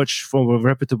for a watch from a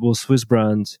reputable Swiss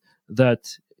brand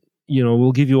that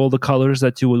will give you all the colors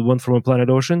that you would want from a Planet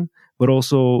Ocean, but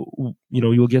also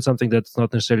you'll get something that's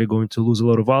not necessarily going to lose a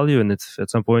lot of value, and if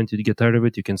at some point you get tired of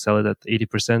it, you can sell it at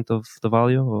 80% of the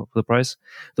value of the price.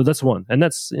 So that's one, and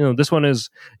that's this one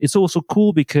it's also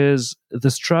cool because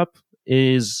the strap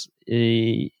is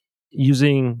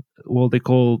using what they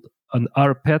call an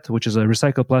RPET, which is a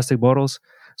recycled plastic bottles.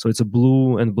 So it's a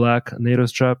blue and black NATO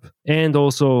strap. And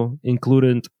also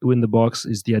included in the box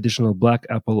is the additional black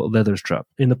Apple leather strap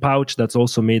in a pouch that's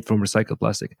also made from recycled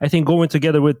plastic. I think going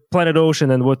together with Planet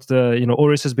Ocean and what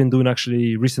Oris has been doing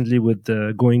actually recently with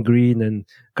going green and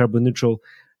carbon neutral,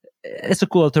 it's a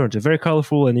cool alternative, very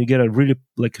colorful, and you get a really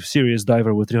serious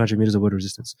diver with 300 meters of water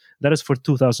resistance. That is for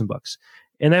 $2,000.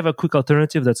 And I have a quick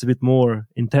alternative that's a bit more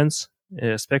intense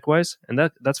spec wise, and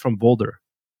that's from Boulder.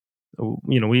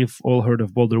 We've all heard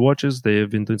of Boulder watches. They have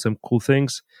been doing some cool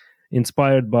things,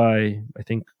 inspired by, I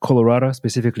think, Colorado,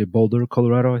 specifically Boulder,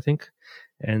 Colorado, I think.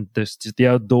 And there's just the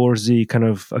outdoorsy kind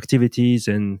of activities,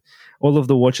 and all of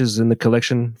the watches in the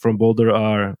collection from Boulder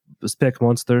are spec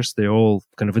monsters. They're all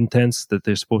kind of intense, that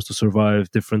they're supposed to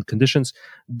survive different conditions.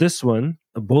 This one,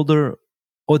 a Boulder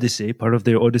Odyssey, part of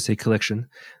their Odyssey collection,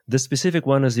 the specific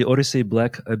one is the Odyssey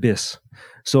Black Abyss.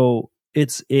 So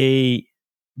it's a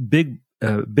big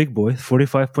boy,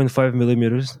 45.5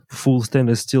 millimeters, full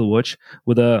stainless steel watch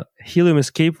with a helium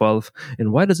escape valve.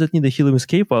 And why does it need a helium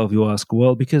escape valve, you ask?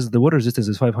 Well, because the water resistance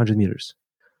is 500 meters.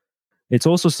 It's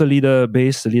also Salida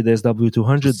based, Salida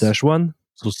SW200-1.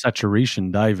 So saturation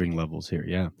diving levels here,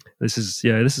 yeah. This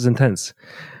is intense.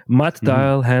 Matte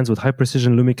dial hands with high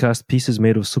precision Lumicast pieces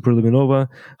made of superluminova,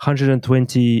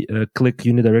 120 click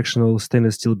unidirectional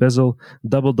stainless steel bezel,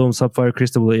 double dome sapphire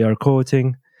crystal AR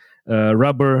coating,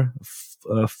 rubber,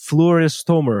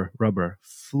 fluoroelastomer rubber,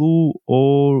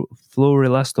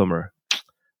 fluoroelastomer.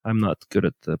 I'm not good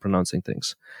at pronouncing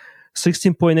things.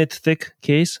 16.8 thick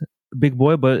case, big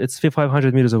boy, but it's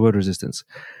 500 meters of water resistance.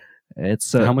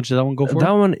 It's how much does that one go for?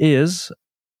 That one is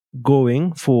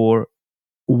going for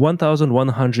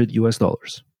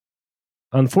 $1,100.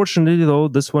 Unfortunately, though,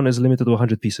 this one is limited to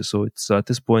 100 pieces, so it's at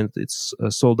this point it's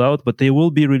sold out. But they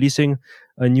will be releasing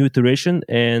a new iteration,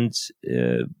 and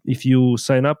if you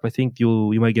sign up, I think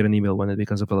you might get an email when it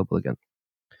becomes available again.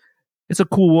 It's a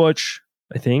cool watch,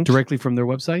 I think. Directly from their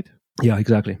website? Yeah,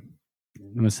 exactly.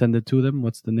 I'm going to send it to them.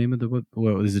 What's the name of the web?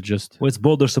 Well, is it just? Well, it's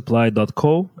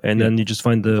bouldersupply.co, and then you just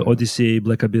find the Odyssey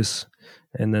Black Abyss,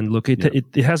 and then look.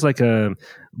 It has like a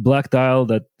black dial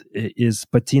that is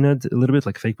patinaed a little bit,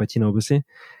 like fake patina, obviously.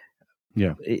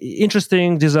 Yeah.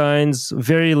 Interesting designs,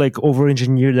 very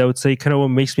over-engineered, I would say. Kind of what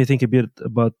makes me think a bit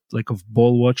about a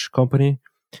ball watch company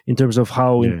in terms of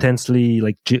how intensely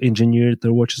engineered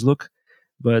their watches look.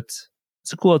 But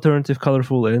it's a cool alternative,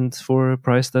 colorful, and for a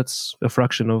price that's a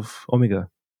fraction of Omega.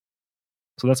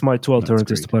 So that's my two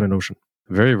alternatives to Planet Ocean.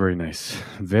 Very, very nice.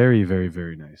 Very, very,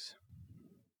 very nice.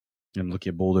 I'm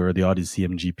looking at Boulder, the Odyssey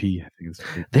MGP. I think it's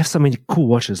great. They have so many cool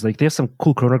watches. They have some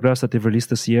cool chronographs that they've released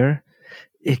this year.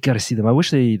 You got to see them. I wish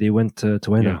they went to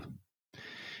Wayne.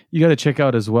 You got to check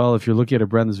out as well, if you're looking at a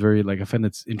brand that's very, I find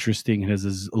it's interesting. It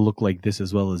has a look like this,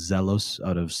 as well as Zelos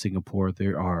out of Singapore. They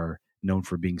are known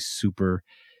for being super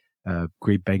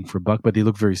great bang for buck, but they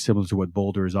look very similar to what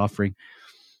Boulder is offering.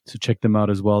 So check them out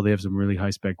as well. They have some really high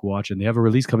spec watch, and they have a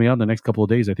release coming out in the next couple of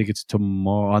days. I think it's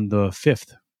tomorrow, on the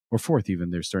 5th or 4th even.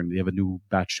 They have a new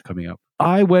batch coming out.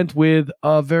 I went with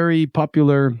a very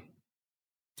popular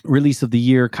release of the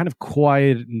year, kind of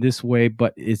quiet in this way,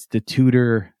 but it's the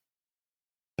Tudor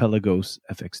Pelagos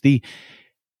FXD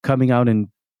coming out in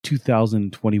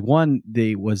 2021.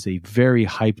 There was a very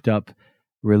hyped up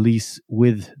release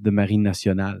with the Marine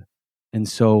Nationale. And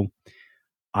so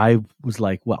I was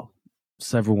like, well,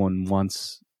 so everyone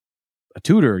wants a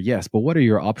Tudor, yes, but what are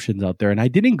your options out there? And I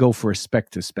didn't go for a spec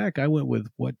to spec. I went with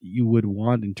what you would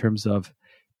want in terms of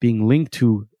being linked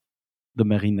to the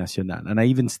Marine Nationale. And I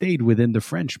even stayed within the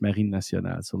French Marine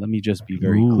Nationale. So let me just be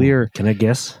very clear. Can I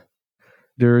guess?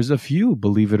 There's a few,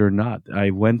 believe it or not.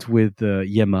 I went with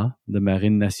Yema, the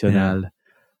Marine Nationale.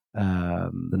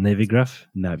 The Navigraph?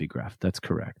 Navigraph, that's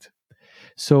correct.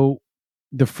 So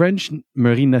the French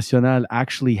Marine Nationale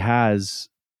actually has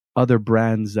other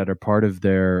brands that are part of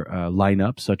their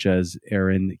lineup, such as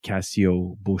Erin,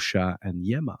 Casio, Bochat, and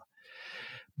Yema.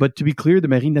 But to be clear, the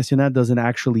Marine Nationale doesn't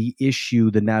actually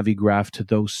issue the Navigraph to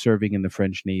those serving in the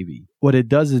French Navy. What it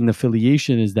does in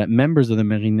affiliation is that members of the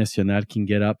Marine Nationale can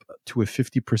get up to a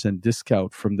 50%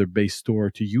 discount from their base store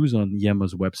to use on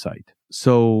Yema's website.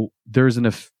 So there's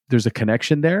a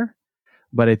connection there,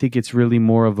 but I think it's really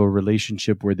more of a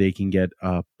relationship where they can get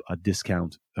a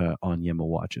discount on Yema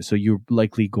watches. So you're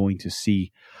likely going to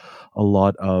see a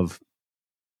lot of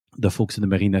the folks in the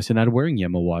Marine Nationale wearing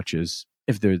Yema watches,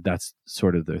 if that's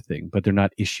sort of their thing, but they're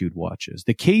not issued watches.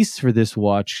 The case for this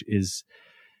watch is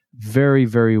very,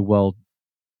 very well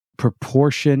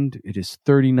proportioned. It is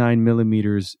 39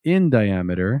 millimeters in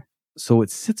diameter, so it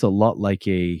sits a lot like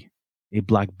a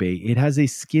Black Bay. It has a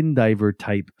skin diver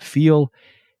type feel.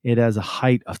 It has a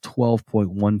height of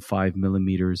 12.15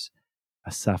 millimeters.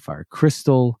 a sapphire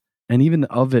crystal. And even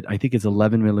of it, I think it's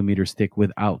 11 millimeters thick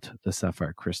without the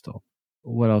sapphire crystal.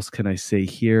 What else can I say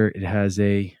here? It has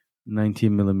a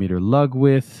 19 millimeter lug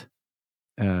width,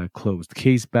 closed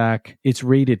case back. It's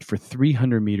rated for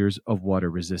 300 meters of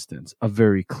water resistance. A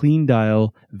very clean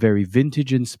dial, very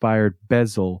vintage inspired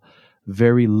bezel,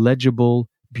 very legible,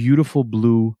 beautiful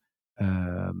blue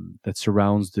that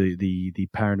surrounds the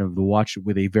pattern of the watch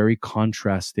with a very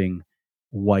contrasting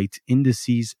white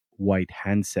indices, white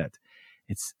handset.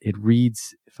 It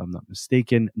reads, if I'm not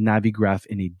mistaken, Navigraph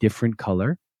in a different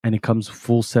color. And it comes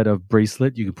full set of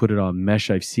bracelet. You can put it on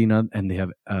mesh. I've seen it, and they have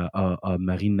a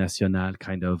Marine Nationale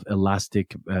kind of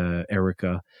elastic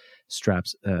Erica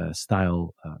straps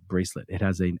style bracelet. It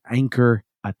has an anchor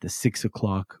at the 6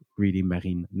 o'clock reading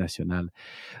Marine Nationale.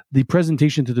 The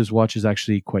presentation to this watch is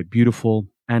actually quite beautiful,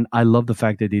 and I love the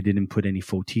fact that they didn't put any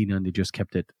photina and they just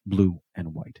kept it blue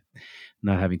and white,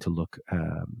 not having to look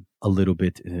a little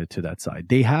bit to that side.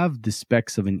 They have the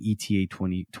specs of an ETA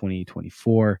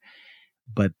 2024,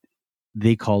 but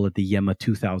they call it the Yema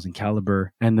 2000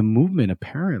 caliber. And the movement,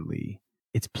 apparently,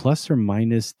 it's plus or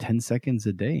minus 10 seconds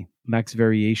a day. Max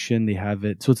variation, they have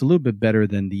it. So it's a little bit better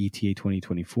than the ETA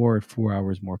 2024 at 4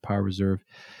 hours more power reserve.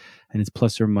 And it's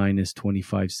plus or minus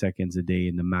 25 seconds a day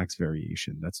in the max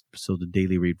variation. That's so the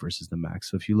daily rate versus the max.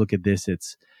 So if you look at this,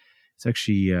 it's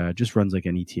actually just runs like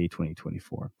an ETA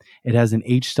 2024. It has an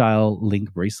H-style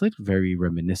link bracelet, very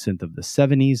reminiscent of the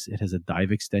 70s. It has a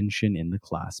dive extension in the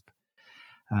clasp.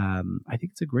 I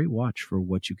think it's a great watch for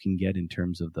what you can get in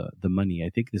terms of the money. I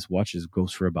think this watch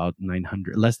goes for about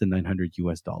less than $900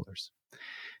 US.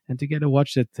 And to get a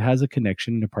watch that has a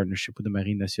connection and a partnership with the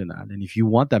Marine Nationale, and if you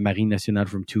want that Marine Nationale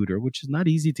from Tudor, which is not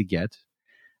easy to get,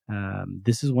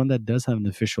 this is one that does have an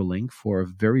official link for a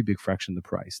very big fraction of the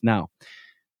price. Now,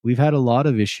 we've had a lot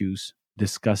of issues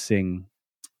discussing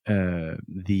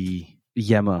the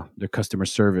Yema, their customer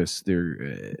service, their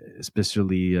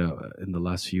especially in the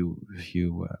last few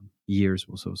years,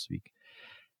 so to speak.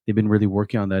 They've been really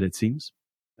working on that, it seems.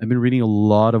 I've been reading a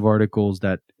lot of articles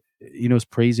that is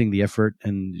praising the effort,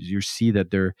 and you see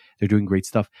that they're doing great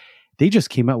stuff. They just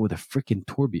came out with a freaking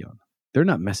tourbillon. They're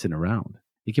not messing around.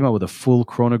 They came out with a full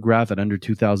chronograph at under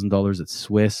 $2,000 at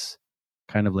Swiss,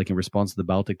 kind of like in response to the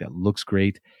Baltic. That looks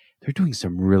great. They're doing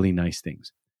some really nice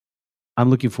things. I'm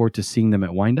looking forward to seeing them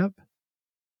at Windup.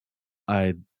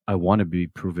 I want to be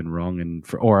proven wrong,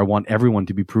 or I want everyone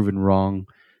to be proven wrong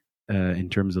in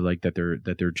terms of like that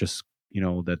they're just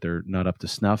that they're not up to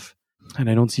snuff. And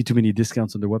I don't see too many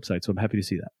discounts on their website, so I'm happy to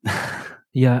see that.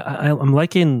 Yeah, I'm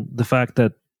liking the fact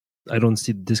that I don't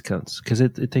see discounts because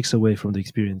it takes away from the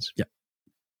experience. Yeah,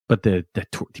 but they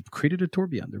created a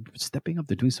tourbillon. They're stepping up.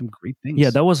 They're doing some great things.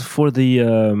 Yeah, that was for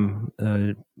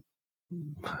the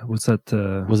what's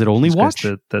that? Was it only watch?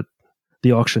 That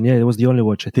the auction. Yeah, it was the only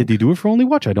watch. I think. Did they do it for only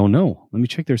watch? I don't know. Let me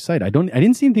check their site. I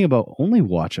didn't see anything about only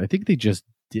watch. I think they just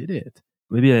did it.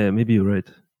 Maybe you're right.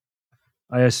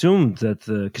 I assumed that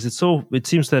because it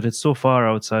seems that it's so far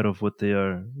outside of what they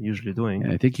are usually doing.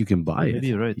 Yeah, I think you can buy it. Maybe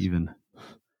you're right. Even.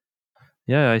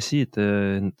 Yeah, I see it.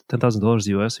 $10,000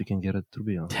 US, you can get a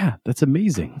tourbillon. Yeah, that's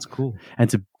amazing. That's cool. And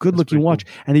it's a good-looking watch.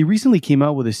 Cool. And they recently came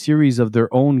out with a series of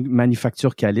their own Manufacture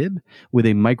Calibre with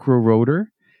a micro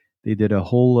rotor. They did a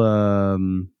whole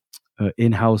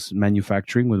in-house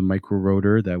manufacturing with a micro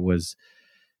rotor that was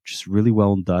just really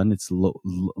well done. It's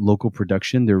local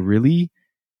production. They're really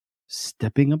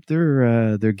stepping up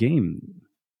their game.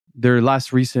 Their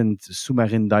last recent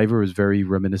Sous-Marin diver is very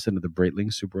reminiscent of the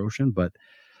Breitling Super Ocean, but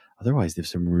otherwise, they have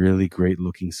some really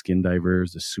great-looking skin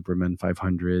divers, the Superman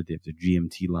 500, they have the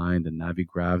GMT line, the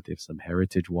Navigraph, they have some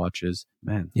heritage watches.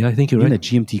 Man. Yeah, I think you're right. The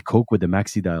GMT Coke with the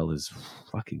Maxi Dial is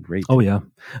fucking great. Oh, yeah.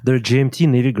 Their GMT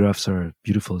Navigraphs are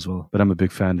beautiful as well. But I'm a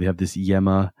big fan. They have this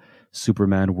Yema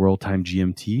Superman World Time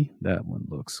GMT. That one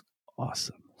looks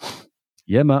awesome.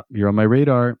 Yema, you're on my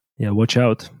radar. Yeah, watch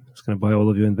out. It's going to buy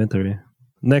all of your inventory.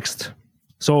 Next.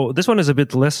 So this one is a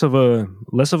bit less of a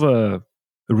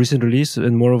recent release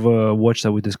and more of a watch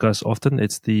that we discuss often.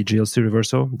 It's the GLC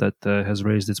Reverso that has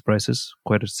raised its prices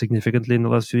quite significantly in the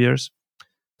last few years,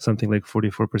 something like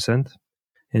 44%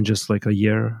 in just like a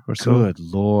year or so. Good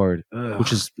Lord. Ugh.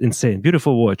 Which is insane.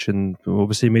 Beautiful watch and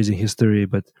obviously amazing history,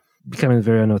 but becoming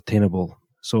very unattainable.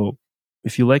 So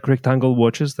if you like rectangle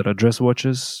watches that are dress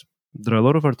watches, there are a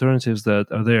lot of alternatives that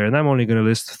are there. And I'm only going to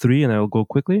list 3 and I'll go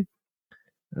quickly.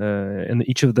 And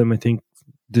each of them, I think,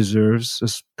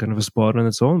 deserves kind of a spot on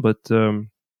its own, but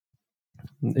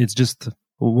it's just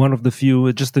one of the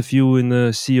few, just a few in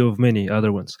the sea of many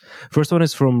other ones. First one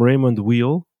is from Raymond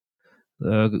Wheel.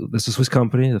 This is a Swiss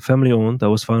company, the family owned, that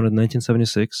was founded in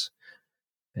 1976.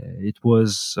 It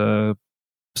was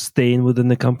staying within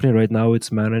the company. Right now,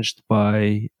 it's managed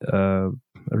by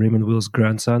Raymond Will's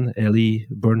grandson, Eli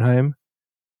Bernheim.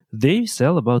 They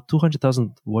sell about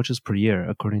 200,000 watches per year,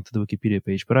 according to the Wikipedia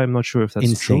page. But I'm not sure if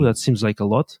that's true. That seems like a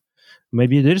lot.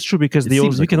 Maybe it is true because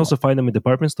you can also find them in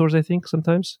department stores, I think,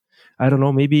 sometimes. I don't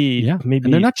know. Maybe and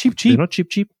they're not cheap. They're not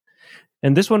cheap.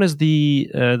 And this one is the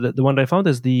one that I found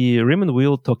is the Raymond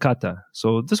Weil Toccata.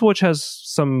 So this watch has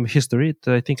some history. It,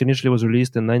 I think initially was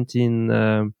released in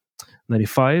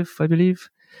 1995, I believe.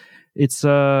 It's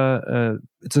a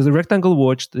rectangle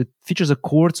watch. It features a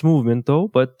quartz movement though,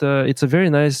 but it's a very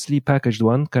nicely packaged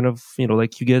one, kind of,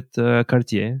 like you get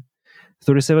Cartier.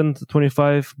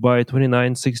 3725 by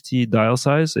 2960 dial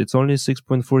size. It's only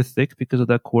 6.4 thick because of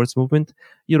that quartz movement.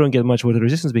 You don't get much water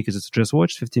resistance because it's a dress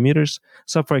watch, 50 meters,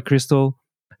 sapphire crystal,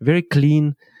 very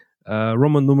clean,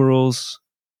 Roman numerals,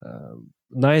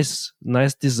 nice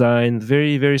design,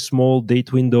 very, very small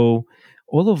date window.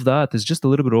 All of that is just a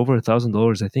little bit over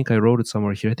 $1,000. I think I wrote it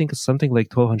somewhere here. I think it's something like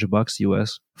 $1,200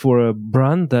 US for a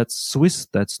brand that's Swiss,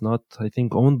 that's not, I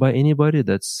think, owned by anybody,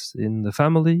 that's in the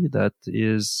family, that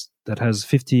has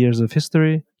 50 years of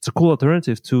history. It's a cool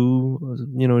alternative to,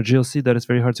 GLC that is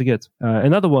very hard to get.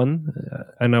 Another one,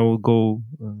 and I will go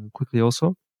quickly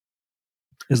also,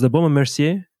 is the Baume &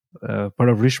 Mercier, part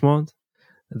of Richemont.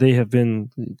 They have been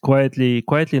quietly,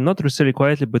 not necessarily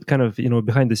quietly, but kind of,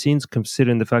 behind the scenes,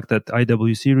 considering the fact that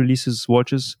IWC releases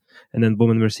watches, and then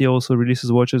Baume & Mercier also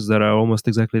releases watches that are almost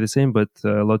exactly the same, but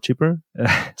a lot cheaper.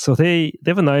 So they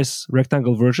have a nice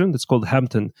rectangle version that's called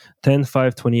Hampton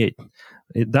 10528.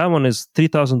 That one is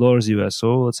 $3,000 US,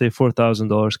 so let's say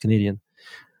 $4,000 Canadian,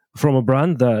 from a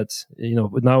brand that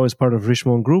now is part of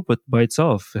Richemont Group, but by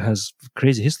itself has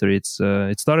crazy history.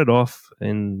 It started off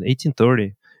in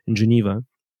 1830 in Geneva.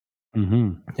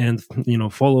 Mm-hmm. And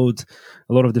followed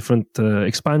a lot of different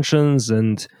expansions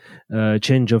and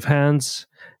change of hands.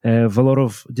 Have a lot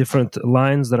of different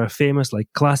lines that are famous, like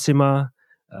Classima,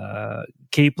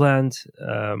 Capeland,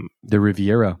 the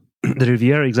Riviera. The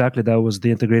Riviera, exactly. That was the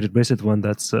integrated bracelet one.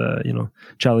 That's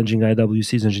challenging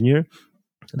IWC's engineer.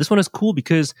 This one is cool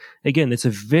because, again, it's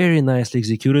a very nicely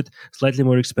executed, slightly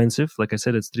more expensive. Like I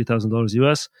said, it's $3,000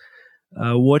 US.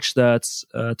 Watch that's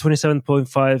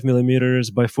 27.5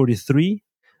 millimeters by 43,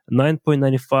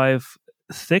 9.95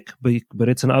 thick, but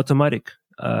it's an automatic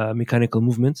mechanical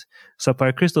movement.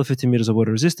 Sapphire crystal, 50 meters of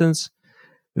water resistance.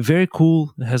 Very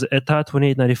cool. It has ETA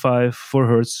 2895, 4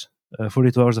 hertz,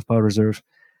 42 hours of power reserve.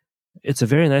 It's a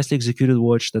very nicely executed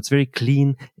watch that's very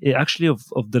clean. It actually,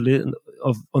 on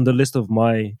the list of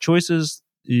my choices,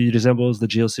 it resembles the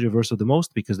GLC Reverso the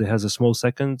most because it has a small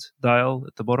second dial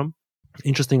at the bottom.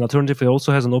 Interesting alternative. It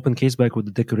also has an open case back with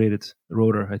the decorated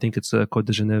rotor. I think it's a Côte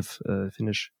de Genève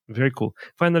finish. Very cool.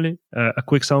 Finally, a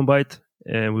quick soundbite.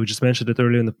 We just mentioned it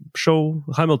earlier in the show.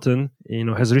 Hamilton,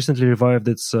 has recently revived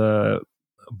its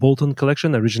Bolton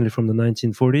collection, originally from the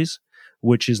 1940s,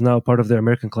 which is now part of their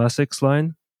American Classics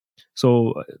line.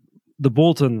 So the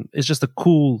Bolton is just a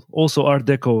cool, also Art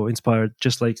Deco inspired,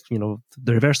 just like, the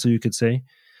Reverso, you could say,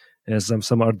 has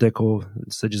some Art Deco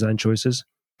design choices.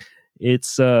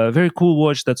 It's a very cool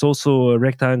watch that's also a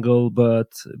rectangle,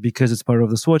 but because it's part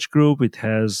of the Swatch group, it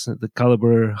has the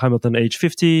caliber Hamilton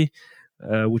H50,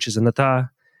 which is an ETA.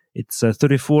 It's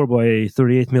 34 by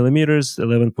 38 millimeters,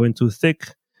 11.2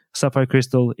 thick, sapphire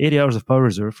crystal, 80 hours of power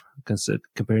reserve,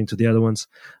 comparing to the other ones.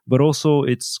 But also,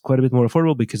 it's quite a bit more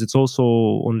affordable because it's also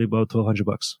only about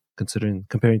 $1,200,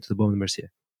 comparing to the Baume &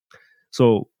 Mercier.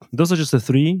 So those are just the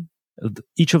three.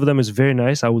 Each of them is very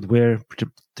nice. I would wear,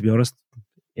 to be honest,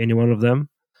 any one of them.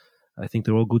 I think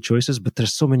they're all good choices, but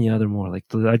there's so many other more. Like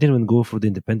I didn't even go for the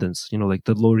independents, like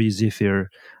the Lori Zephyr.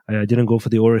 I didn't go for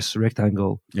the Oris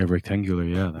rectangle. Yeah, rectangular.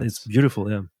 Yeah, it's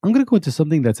beautiful. Yeah, I'm going to go into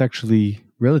something that's actually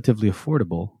relatively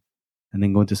affordable, and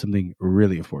then go into something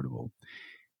really affordable.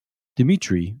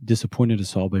 Dimitri disappointed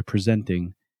us all by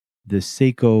presenting the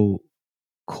Seiko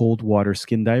Cold Water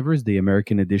Skin Divers, the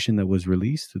American edition that was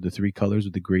released with the 3 colors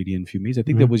with the gradient fumes. I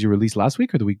think that was your release last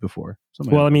week or the week before.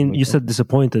 Well, I mean, you said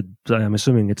disappointed. I'm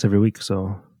assuming it's every week.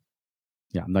 So,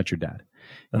 yeah, I'm not your dad.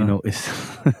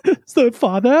 It's the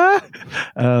father.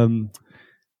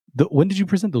 When did you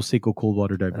present those Seiko Cold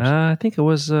Water Divers? I think it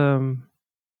was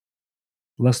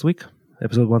last week,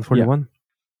 episode 141. Yeah.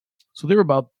 So they were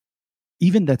about,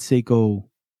 even that Seiko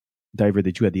diver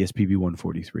that you had, the SPB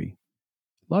 143.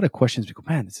 A lot of questions. We go,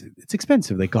 man, it's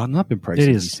expensive. They've gone up in price.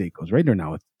 These Seikos, right? They're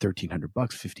now at $1,300,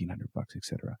 $1,500,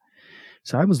 etc.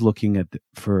 So I was looking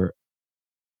for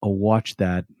a watch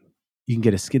that you can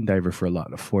get a skin diver for a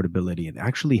lot of affordability and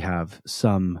actually have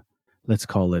some, let's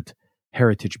call it,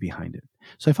 heritage behind it.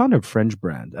 So I found a French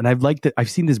brand, and I've liked it. I've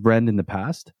seen this brand in the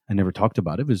past. I never talked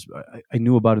about it. I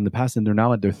knew about it in the past, and they're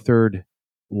now at their third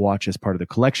watch as part of the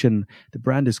collection. The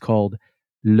brand is called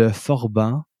Le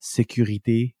Forban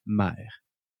Sécurité Mère.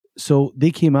 So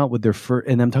they came out with their first,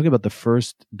 and I'm talking about the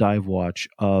first dive watch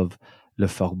of Le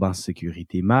Forban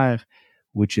Sécurité Mère,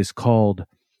 which is called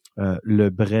Le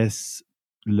Bretoise,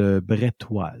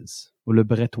 or Le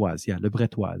Bretoise. Yeah, Le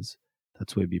Bretoise.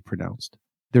 That's what it'd be pronounced.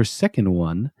 Their second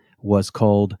one was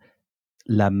called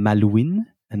La Malouine,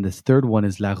 and the third one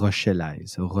is La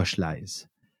Rochelaise, or Rochelaise.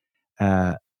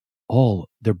 They're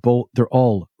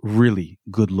all really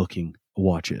good looking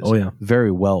watches. Oh yeah,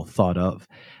 very well thought of.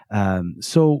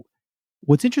 So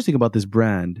what's interesting about this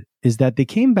brand is that they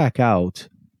came back out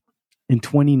in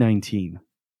 2019.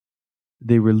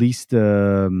 They released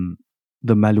the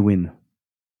Malouine.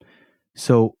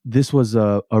 So this was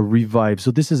a revive.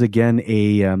 So this is again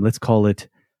a let's call it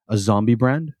a zombie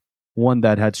brand, one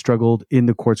that had struggled in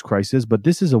the quartz crisis. But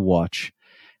this is a watch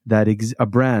a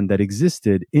brand that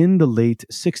existed in the late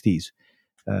 60s.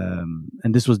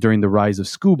 And this was during the rise of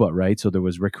scuba, right? So there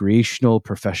was recreational,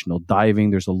 professional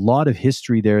diving. There's a lot of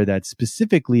history there that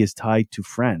specifically is tied to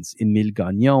France. Émile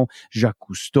Gagnon, Jacques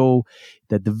Cousteau,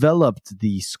 that developed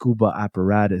the scuba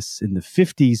apparatus in the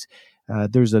 50s.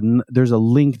 There's a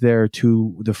link there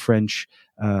to the French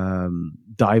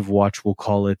dive watch, we'll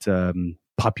call it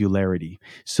popularity.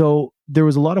 So there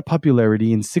was a lot of popularity.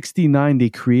 In 1969, they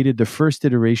created the first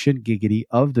iteration, giggity,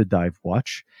 of the dive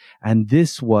watch. And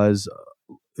this was...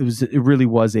 It really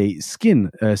was a skin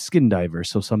diver,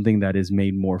 so something that is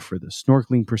made more for the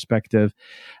snorkeling perspective,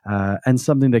 and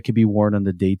something that could be worn on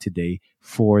the day-to-day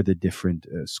for the different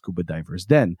scuba divers.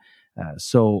 Then,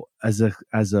 so as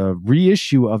a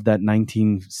reissue of that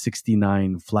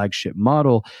 1969 flagship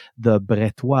model, the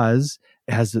Bretoise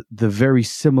has the very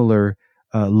similar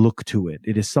look to it.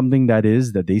 It is something that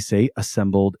they say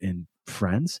assembled in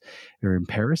France, or in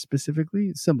Paris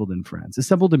specifically. Assembled in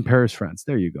Paris, France.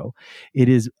 There you go. It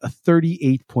is a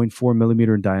 38.4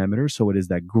 millimeter in diameter, so it is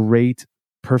that great,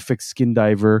 perfect skin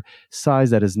diver size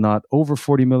that is not over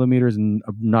 40 millimeters and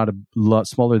not a lot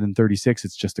smaller than 36.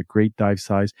 It's just a great dive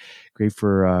size, great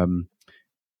for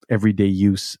everyday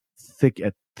use.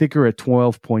 Thicker at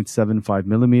 12.75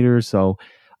 millimeters, so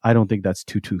I don't think that's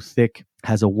too thick.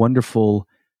 Has a wonderful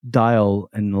dial,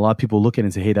 and a lot of people look at it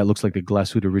and say, hey, that looks like the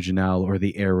Glasude Original or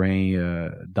the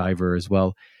Airain diver as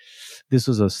well. This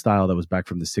was a style that was back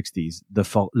from the 60s. Le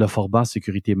Forban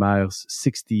Sécurité Mère's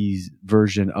 60s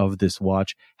version of this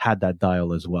watch had that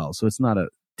dial as well. So it's not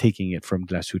taking it from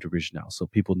Glasude Original. So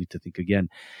people need to think again.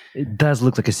 It does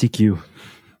look like a CQ.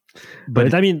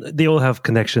 But I mean, they all have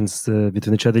connections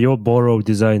between each other. They all borrow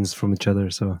designs from each other.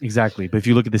 So exactly. But if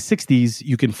you look at the 60s,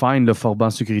 you can find the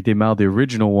Forban Sécurité Mère, the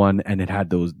original one, and it had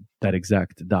that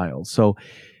exact dial. So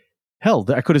hell,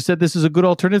 I could have said this is a good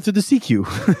alternative to the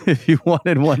CQ if you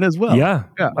wanted one as well. Yeah.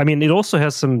 I mean, it also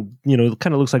has some, it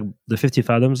kind of looks like the 50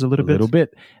 Fathoms a little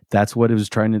bit. That's what it was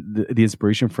trying to, the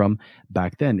inspiration from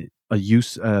back then.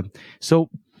 So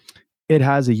it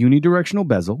has a unidirectional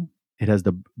bezel. It has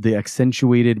the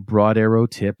accentuated broad arrow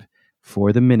tip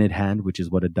for the minute hand, which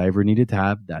is what a diver needed to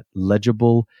have. That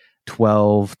legible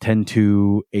 12,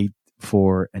 10-2, 8,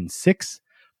 4, and 6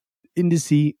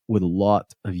 indice with a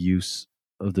lot of use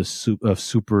of the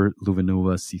Super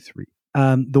Luminova C3.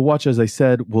 The watch, as I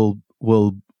said,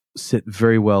 will sit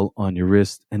very well on your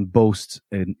wrist and boasts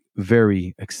a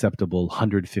very acceptable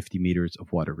 150 meters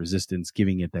of water resistance,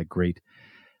 giving it that great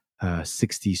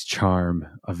 60s charm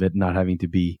of it not having to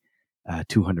be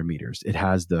 200 meters. It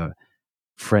has the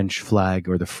French flag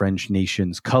or the French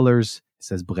nation's colors. It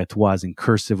says Bretoise in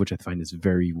cursive, which I find is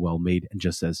very well made, and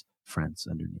just says France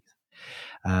underneath.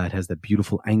 It has that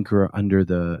beautiful anchor under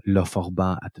the Le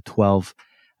Forban at the 12.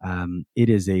 It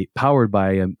is powered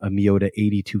by a Miyota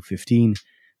 8215.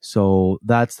 So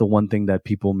that's the one thing that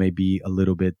people may be a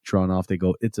little bit drawn off. They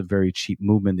go, it's a very cheap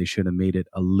movement. They should have made it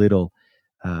a little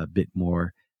bit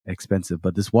more expensive.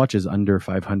 But this watch is under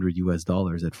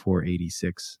 $500 at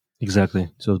 486. Exactly.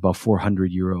 So it's about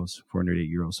 408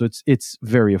 euros. So it's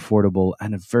very affordable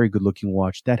and a very good looking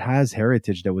watch that has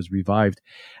heritage that was revived.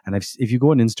 And if you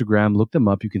go on Instagram, look them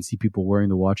up, you can see people wearing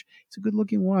the watch. It's a good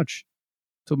looking watch.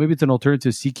 So maybe it's an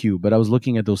alternative to CQ, but I was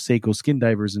looking at those Seiko skin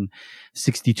divers in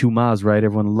 62 miles, right?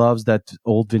 Everyone loves that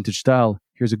old vintage style.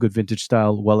 Here's a good vintage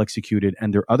style, well executed.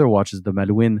 And their other watches, the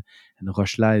Malouine and the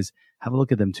Rochelaise, have a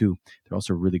look at them too. They're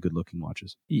also really good looking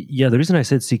watches. Yeah, the reason I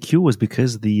said CQ was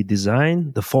because the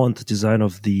font design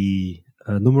of the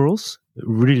numerals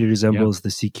really resembles the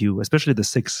CQ, especially the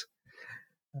 6.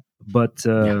 But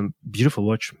beautiful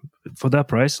watch for that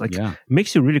price.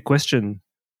 Makes you really question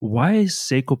why is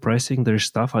Seiko pricing their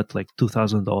stuff at like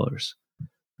 $2,000?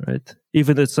 Right?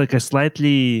 Even it's like a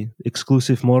slightly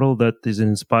exclusive model that is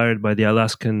inspired by the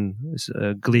Alaskan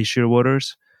glacier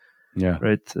waters. Yeah.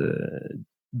 Right?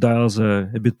 Dials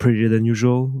are a bit prettier than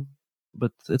usual,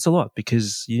 but it's a lot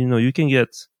because you can get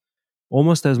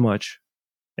almost as much,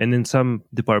 and in some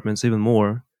departments even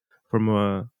more, from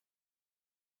a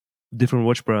different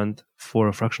watch brand for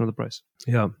a fraction of the price.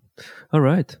 Yeah. All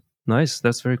right. Nice.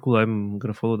 That's very cool. I'm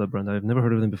gonna follow that brand. I've never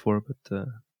heard of them before, but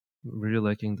really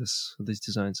liking these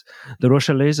designs. The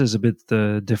Rochelaise is a bit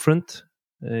different.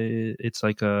 It's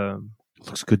like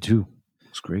looks good too.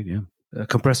 Looks great. Yeah. A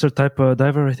compressor type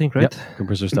diver, I think, right? Yep.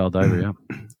 Compressor style diver. Yeah.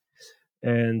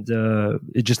 And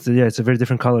it just it's a very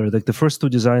different color. Like the first two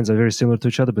designs are very similar to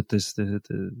each other, but it's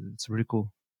really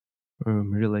cool.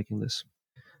 I'm really liking this.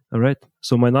 All right.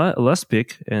 So my last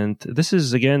pick, and this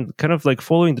is again kind of like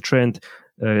following the trend.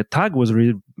 TAG was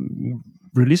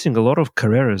releasing a lot of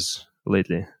Carreras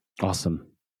lately. Awesome.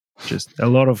 Just a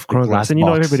lot of chronographs, and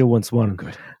everybody wants one.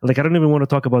 Good. Like I don't even want to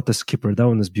talk about the Skipper. That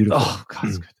one is beautiful. Oh, God,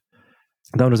 that's good.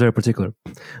 That one is very particular.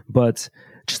 But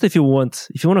just if you want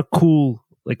a cool,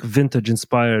 like vintage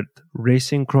inspired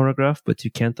racing chronograph, but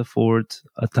you can't afford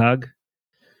a TAG,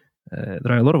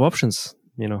 there are a lot of options,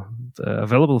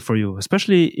 available for you,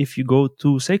 especially if you go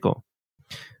to Seiko.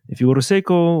 If you go to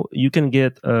Seiko, you can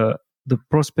get the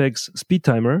Prospex speed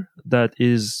timer that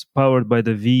is powered by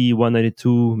the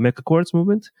V192 Mecha Quartz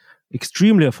movement.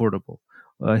 Extremely affordable.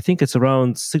 I think it's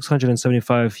around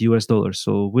 $675 US.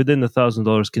 So within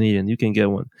 $1,000 Canadian, you can get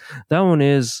one. That one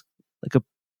is like a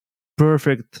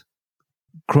perfect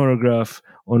chronograph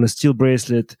on a steel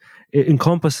bracelet. It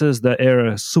encompasses the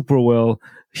era super well.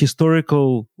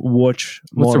 Historical watch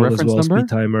What's model the reference as well. Number? Speed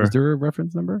timer. Is there a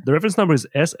reference number? The reference number is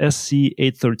SSC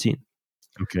 813.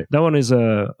 Okay. That one is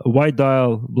a white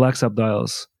dial, black sub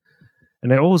dials.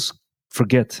 And I always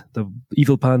forget the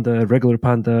evil panda, regular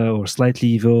panda, or slightly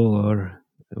evil, or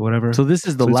whatever. So this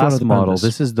is the last model.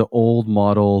 This is the old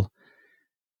model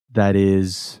that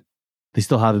is, they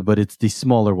still have it, but it's the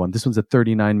smaller one. This one's at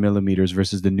 39 millimeters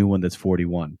versus the new one that's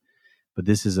 41. But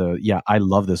this is I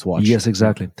love this watch. Yes,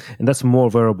 exactly. And that's more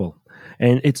wearable.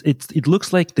 And it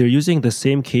looks like they're using the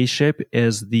same case shape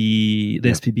as the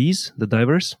SPBs, the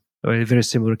divers, a very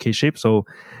similar case shape. So,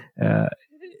 I've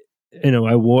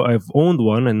owned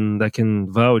one and I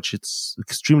can vouch it's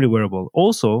extremely wearable.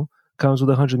 Also comes with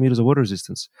 100 meters of water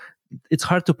resistance. It's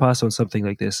hard to pass on something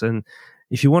like this. And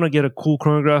if you want to get a cool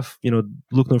chronograph,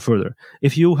 look no further.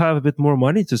 If you have a bit more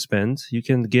money to spend, you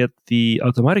can get the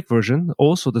automatic version,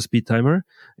 also the speed timer.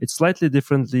 It's slightly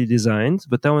differently designed,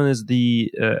 but that one is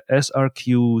the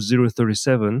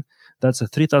SRQ037. That's a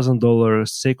 $3,000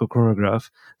 Seiko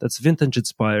chronograph. That's vintage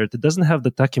inspired. It doesn't have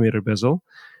the tachymeter bezel,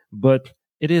 but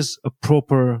it is a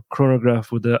proper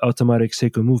chronograph with the automatic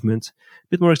Seiko movement. A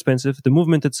bit more expensive. The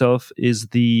movement itself is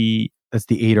that's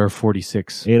the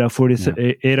 8R46.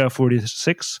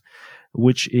 8R46,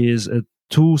 which is a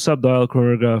 2 sub-dial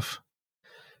chronograph.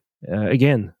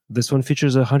 Again, this one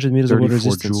features 100 meters of water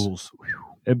resistance. Joules.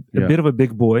 A bit of a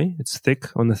big boy. It's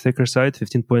thick on the thicker side,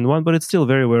 15.1, but it's still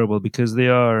very wearable because they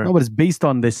are... No, but it's based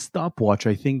on this stopwatch.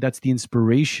 I think that's the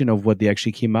inspiration of what they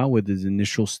actually came out with, is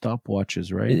initial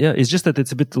stopwatches, right? Yeah, it's just that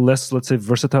it's a bit less, let's say,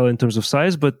 versatile in terms of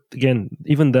size. But again,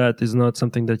 even that is not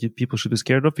something that people should be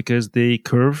scared of because they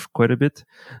curve quite a bit.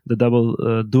 The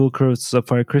dual curved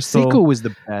sapphire crystal. Seiko is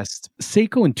the best.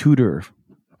 Seiko and Tudor,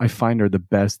 I find, are the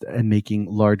best at making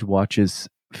large watches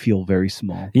feel very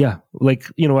small. Yeah, like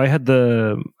I had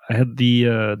the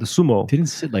Sumo. It didn't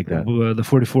sit like that. The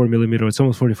 44 millimeter. It's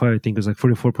almost 45. I think it's like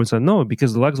 44.7. No,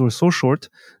 because the lugs were so short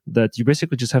that you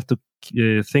basically just have to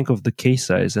think of the case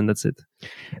size, and that's it.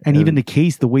 And even the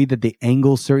case, the way that they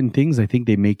angle certain things, I think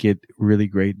they make it really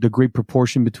great. The great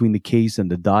proportion between the case and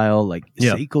the dial,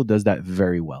 Seiko does that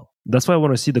very well. That's why I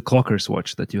want to see the Clocker's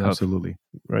watch that you have. Absolutely.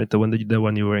 Right, the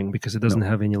one you're wearing, because it doesn't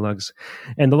have any lugs.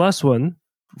 And the last one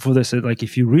for this, like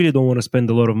if you really don't want to spend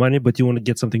a lot of money, but you want to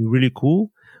get something really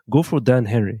cool, go for Dan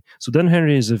Henry. So Dan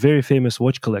Henry is a very famous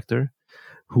watch collector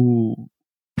who,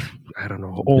 I don't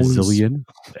know,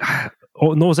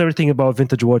 knows everything about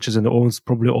vintage watches and owns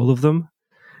probably all of them.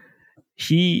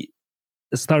 He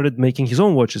started making his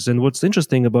own watches. And what's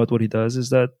interesting about what he does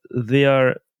is that they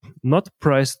are not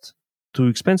priced too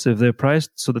expensive. They're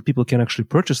priced so that people can actually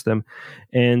purchase them.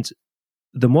 And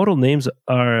the models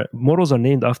are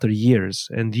named after years,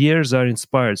 and years are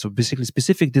inspired. So basically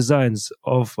specific designs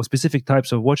of specific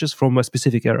types of watches from a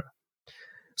specific era.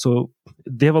 So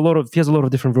he has a lot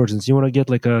of different versions. You want to get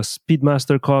like a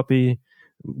Speedmaster copy,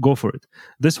 go for it.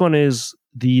 This one is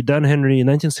the Dan Henry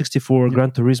 1964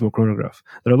 Gran Turismo chronograph.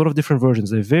 There are a lot of different versions.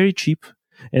 They're very cheap.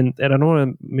 And I don't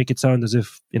want to make it sound as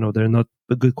if they're not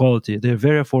a good quality. They're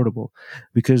very affordable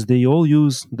because they all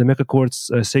use the Mecha Quartz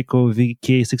Seiko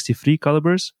VK63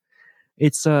 calibers.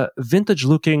 It's a vintage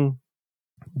looking.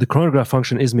 The chronograph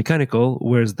function is mechanical,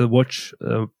 whereas the watch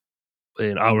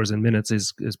in hours and minutes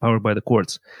is powered by the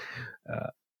quartz.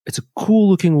 It's a cool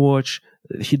looking watch.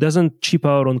 He doesn't cheap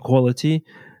out on quality.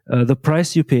 The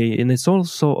price you pay, and it's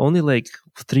also only like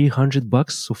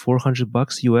 $300, so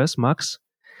 $400 US max,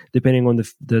 depending on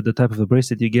the type of the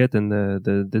bracelet you get and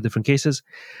the different cases.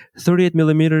 38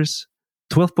 millimeters,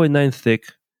 12.9 thick.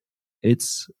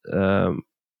 It's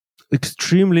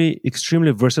extremely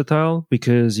versatile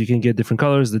because you can get different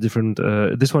colors. The different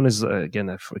this one is again,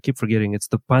 I keep forgetting, it's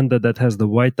the Panda that has the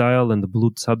white dial and the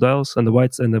blue subdials and the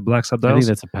whites and the black subdials. I think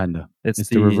that's a Panda. It's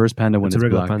the reverse Panda when it's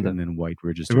black Panda. And then white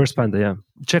registered. Reverse Panda, yeah.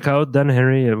 Check out Dan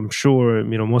Henry. I'm sure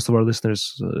most of our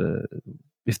listeners,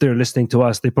 if they're listening to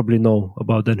us, they probably know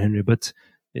about Dan Henry, but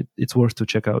it's worth to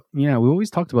check out. Yeah, we always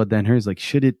talked about Dan Henry's like,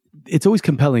 it's always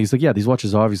compelling. He's like, yeah, these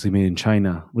watches are obviously made in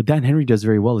China. What Dan Henry does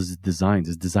very well is his designs.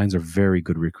 His designs are very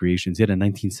good recreations. He had a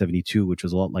 1972, which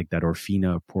was a lot like that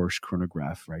Orfina Porsche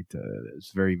chronograph, right?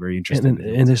 It's very, very interesting.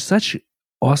 And there's such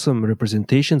awesome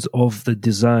representations of the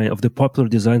design, of the popular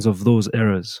designs of those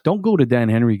eras. Don't go to Dan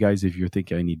Henry, guys, if you're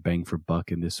thinking I need bang for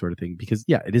buck and this sort of thing, because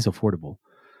yeah, it is affordable.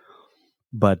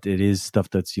 But it is stuff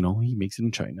that's, he makes it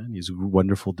in China and he's a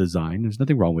wonderful design. There's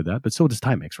nothing wrong with that. But so does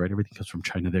Timex, right? Everything comes from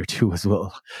China there too as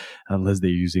well, unless they're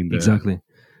using the... Exactly.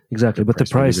 But the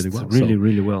price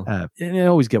really well. And you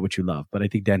always get what you love. But I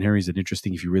think Dan Henry's an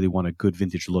interesting, if you really want a good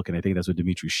vintage look, and I think that's what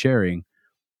Dimitri's sharing,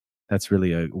 that's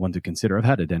really a one to consider. I've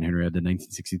had a Dan Henry, I had the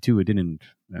 1962. I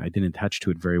didn't attach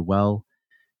to it very well.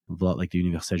 A lot like the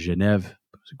Universal Genève.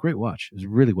 It was a great watch. It was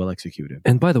really well executed.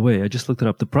 And by the way, I just looked it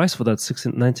up. The price for that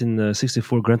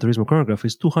 1964 Gran Turismo chronograph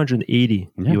is $280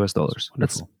 US.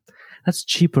 That's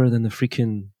cheaper than the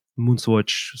freaking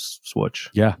Moonswatch Swatch.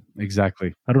 Yeah,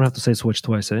 exactly. I don't have to say Swatch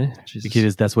twice, eh? Jesus.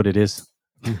 Because that's what it is.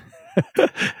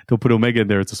 Don't put Omega in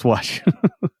there. It's a Swatch.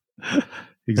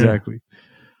 Exactly.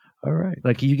 Yeah. All right.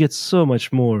 Like you get so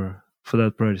much more for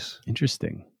that price.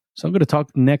 Interesting. So I'm going to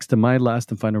talk next to my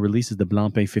last and final release is the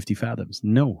Blancpain 50 Fathoms.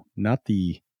 No, not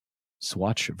the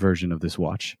Swatch version of this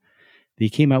watch. They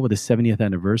came out with a 70th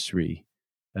anniversary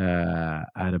at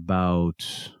about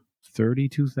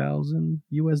 $32,000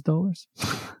 US.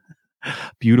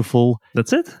 Beautiful.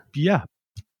 That's it? Yeah.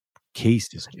 Case.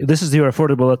 This is your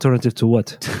affordable alternative to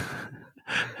what?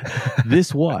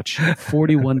 This watch,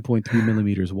 41.3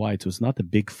 millimeters wide. So it's not the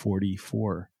big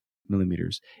 44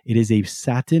 millimeters. It is a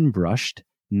satin brushed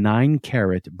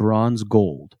 9-carat bronze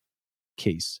gold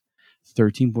case,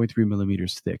 13.3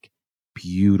 millimeters thick.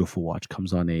 Beautiful watch.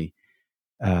 Comes on a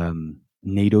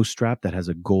NATO strap that has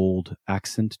a gold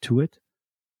accent to it.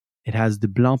 It has the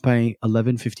Blancpain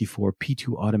 1154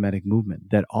 P2 automatic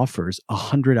movement that offers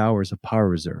 100 hours of power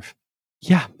reserve.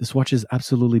 Yeah, this watch is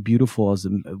absolutely beautiful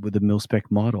with a mil-spec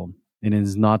model. And it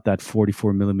is not that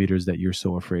 44 millimeters that you're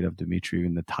so afraid of, Dimitri,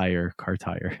 in the car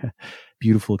tire.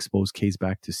 Beautiful exposed case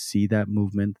back to see that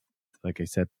movement. Like I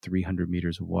said, 300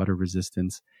 meters of water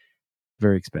resistance.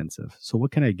 Very expensive. So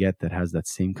what can I get that has that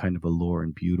same kind of allure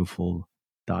and beautiful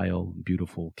dial,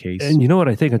 beautiful case? And you know what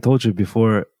I think I told you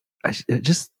before?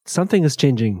 Just something is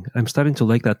changing. I'm starting to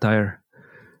like that tire.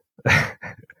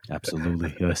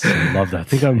 Absolutely. Yes. I love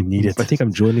that. I think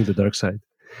I'm joining the dark side.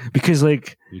 Because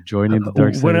like you're joining the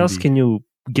dark side. When else can you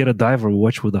get a diver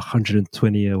watch with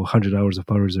 120 or 100 hours of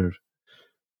power reserve?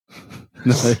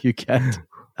 No, you can't.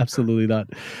 Absolutely not.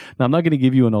 Now, I'm not going to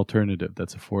give you an alternative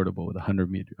that's affordable with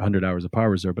 100 hours of power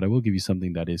reserve, but I will give you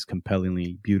something that is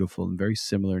compellingly beautiful and very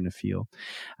similar in the feel.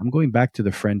 I'm going back to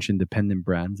the French independent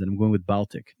brands, and I'm going with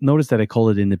Baltic. Notice that I call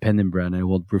it independent brand. I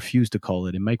will refuse to call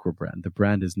it a micro brand. The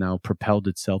brand has now propelled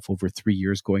itself over 3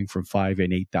 years, going from 5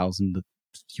 and 8,000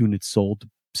 units sold,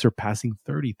 surpassing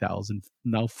 30,000,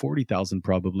 now 40,000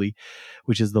 probably,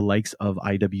 which is the likes of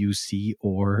IWC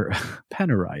or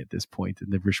Panerai at this point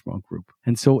in the Richemont group.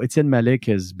 And so Etienne Malik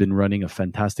has been running a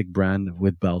fantastic brand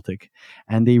with Baltic.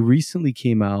 And they recently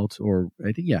came out,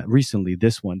 recently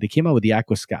this one, they came out with the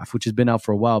Aquascaf, which has been out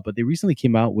for a while, but they recently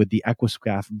came out with the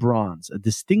Aquascaf Bronze, a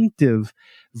distinctive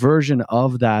version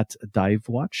of that dive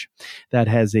watch that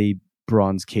has a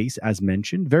bronze case, as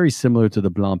mentioned, very similar to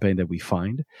the Blancpain that we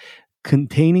find,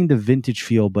 containing the vintage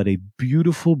feel, but a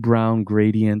beautiful brown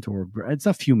gradient, or it's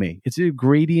not fumé, it's a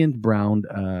gradient brown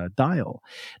dial.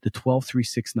 The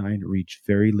 12369 reach,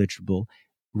 very legible,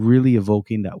 really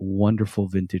evoking that wonderful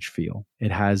vintage feel.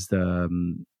 It has the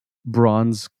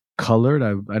bronze colored.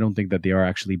 I don't think that they are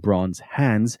actually bronze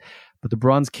hands, but the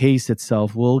bronze case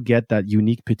itself will get that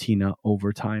unique patina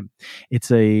over time. It's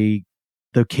a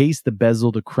The case, the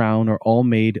bezel, the crown are all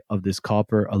made of this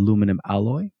copper aluminum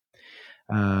alloy,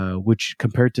 which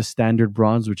compared to standard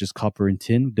bronze, which is copper and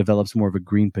tin, develops more of a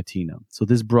green patina. So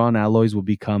this bronze alloys will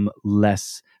become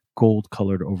less gold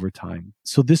colored over time.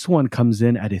 So this one comes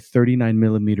in at a 39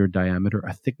 millimeter diameter,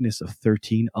 a thickness of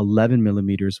 13, 11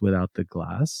 millimeters without the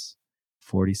glass,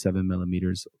 47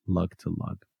 millimeters lug to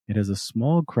lug. It has a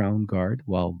small crown guard,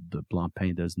 while the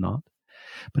Blancpain does not.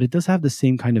 But it does have the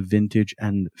same kind of vintage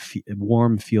and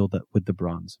warm feel that with the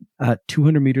bronze.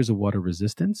 200 meters of water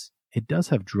resistance. It does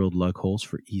have drilled lug holes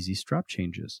for easy strap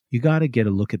changes. You got to get a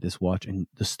look at this watch, and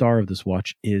the star of this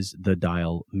watch is the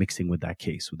dial mixing with that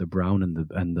case, with the brown and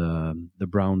the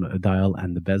brown dial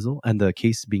and the bezel, and the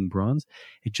case being bronze.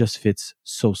 It just fits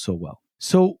so well.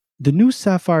 So the new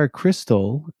sapphire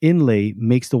crystal inlay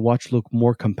makes the watch look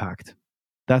more compact.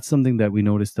 That's something that we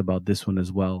noticed about this one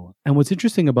as well. And what's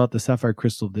interesting about the sapphire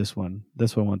crystal of this one,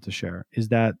 that's what I want to share, is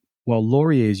that while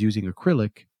Laurier is using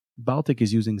acrylic, Baltic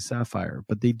is using sapphire,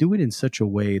 but they do it in such a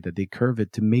way that they curve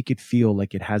it to make it feel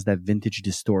like it has that vintage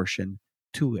distortion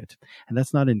to it. And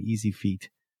that's not an easy feat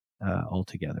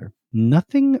altogether.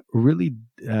 Nothing really,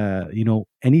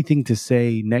 anything to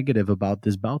say negative about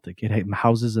this Baltic. It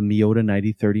houses a Miyota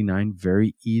 9039,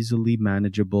 very easily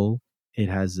manageable. It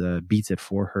has beats at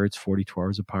 4 hertz, 42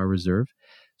 hours of power reserve.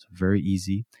 So very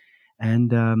easy. And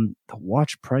the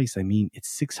watch price, I mean, it's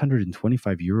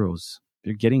 625 euros.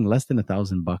 They're getting less than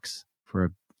 $1,000 for a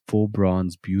full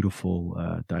bronze, beautiful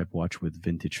dive watch with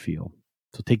vintage feel.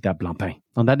 So take that, Blancpain.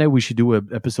 On that night, we should do an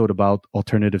episode about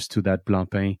alternatives to that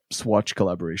Blancpain Swatch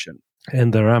collaboration.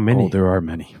 And there are many. Oh, there are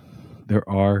many. There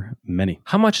are many.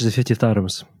 How much is it, 50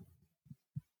 fathoms?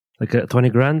 Like 20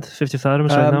 grand, 50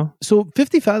 fathoms right now? So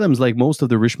 50 fathoms, like most of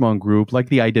the Richemont group, like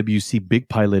the IWC Big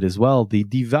Pilot as well, they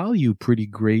devalue pretty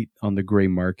great on the gray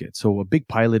market. So a Big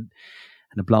Pilot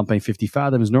and a Blancpain 50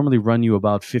 fathoms normally run you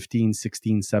about $15,000,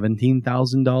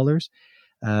 $16,000,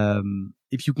 $17,000.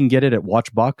 If you can get it at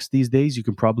Watchbox these days, you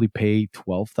can probably pay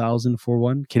 $12,000 for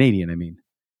one, Canadian, I mean,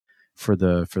 for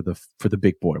the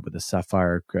big boy with the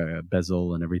sapphire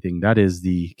bezel and everything. That is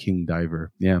the King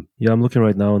Diver. Yeah, I'm looking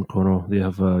right now on Chrono. They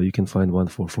have you can find one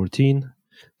for 14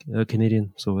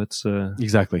 Canadian. So it's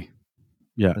exactly.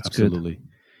 Yeah, that's absolutely. Good.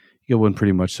 You get one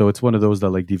pretty much. So it's one of those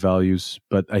that like devalues,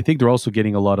 but I think they're also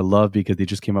getting a lot of love because they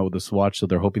just came out with a Swatch, so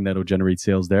they're hoping that'll generate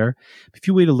sales there. If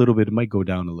you wait a little bit, it might go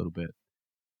down a little bit.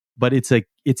 But it's a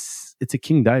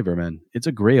King Diver, man. It's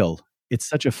a grail. It's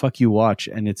such a fuck you watch,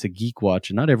 and it's a geek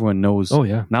watch, and not everyone knows. Oh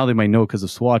yeah. Now they might know because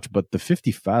of Swatch, but the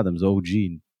 50 fathoms OG,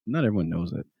 not everyone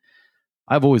knows it.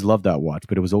 I've always loved that watch,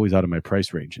 but it was always out of my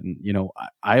price range. And,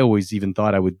 I always even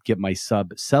thought I would get my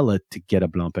sell it to get a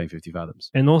Blancpain 50 fathoms.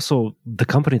 And also the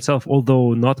company itself,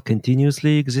 although not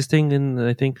continuously existing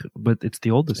but it's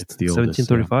the oldest. It's the oldest.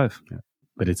 1735. Yeah.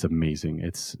 But it's amazing.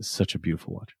 It's such a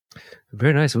beautiful watch.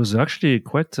 Very nice. It was actually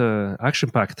quite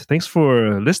action-packed. Thanks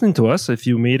for listening to us. If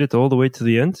you made it all the way to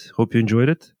the end, hope you enjoyed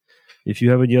it. If you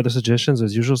have any other suggestions,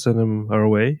 as usual, send them our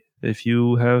way. If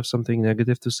you have something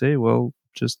negative to say, well,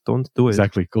 just don't do it.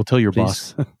 Exactly. Go tell your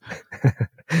boss.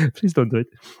 Please don't do it.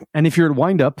 And if you're at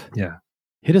Wind Up,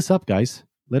 hit us up, guys.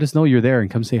 Let us know you're there and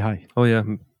come say hi. Oh, yeah.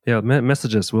 Yeah,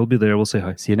 message us. We'll be there. We'll say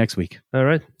hi. See you next week. All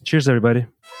right. Cheers, everybody.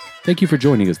 Thank you for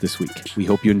joining us this week. We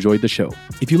hope you enjoyed the show.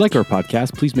 If you like our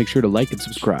podcast, please make sure to like and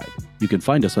subscribe. You can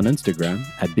find us on Instagram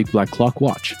at Big Black Clock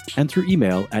Watch and through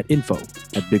email at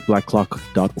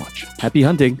info@bigblackclock.watch. Happy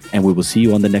hunting, and we will see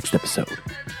you on the next episode.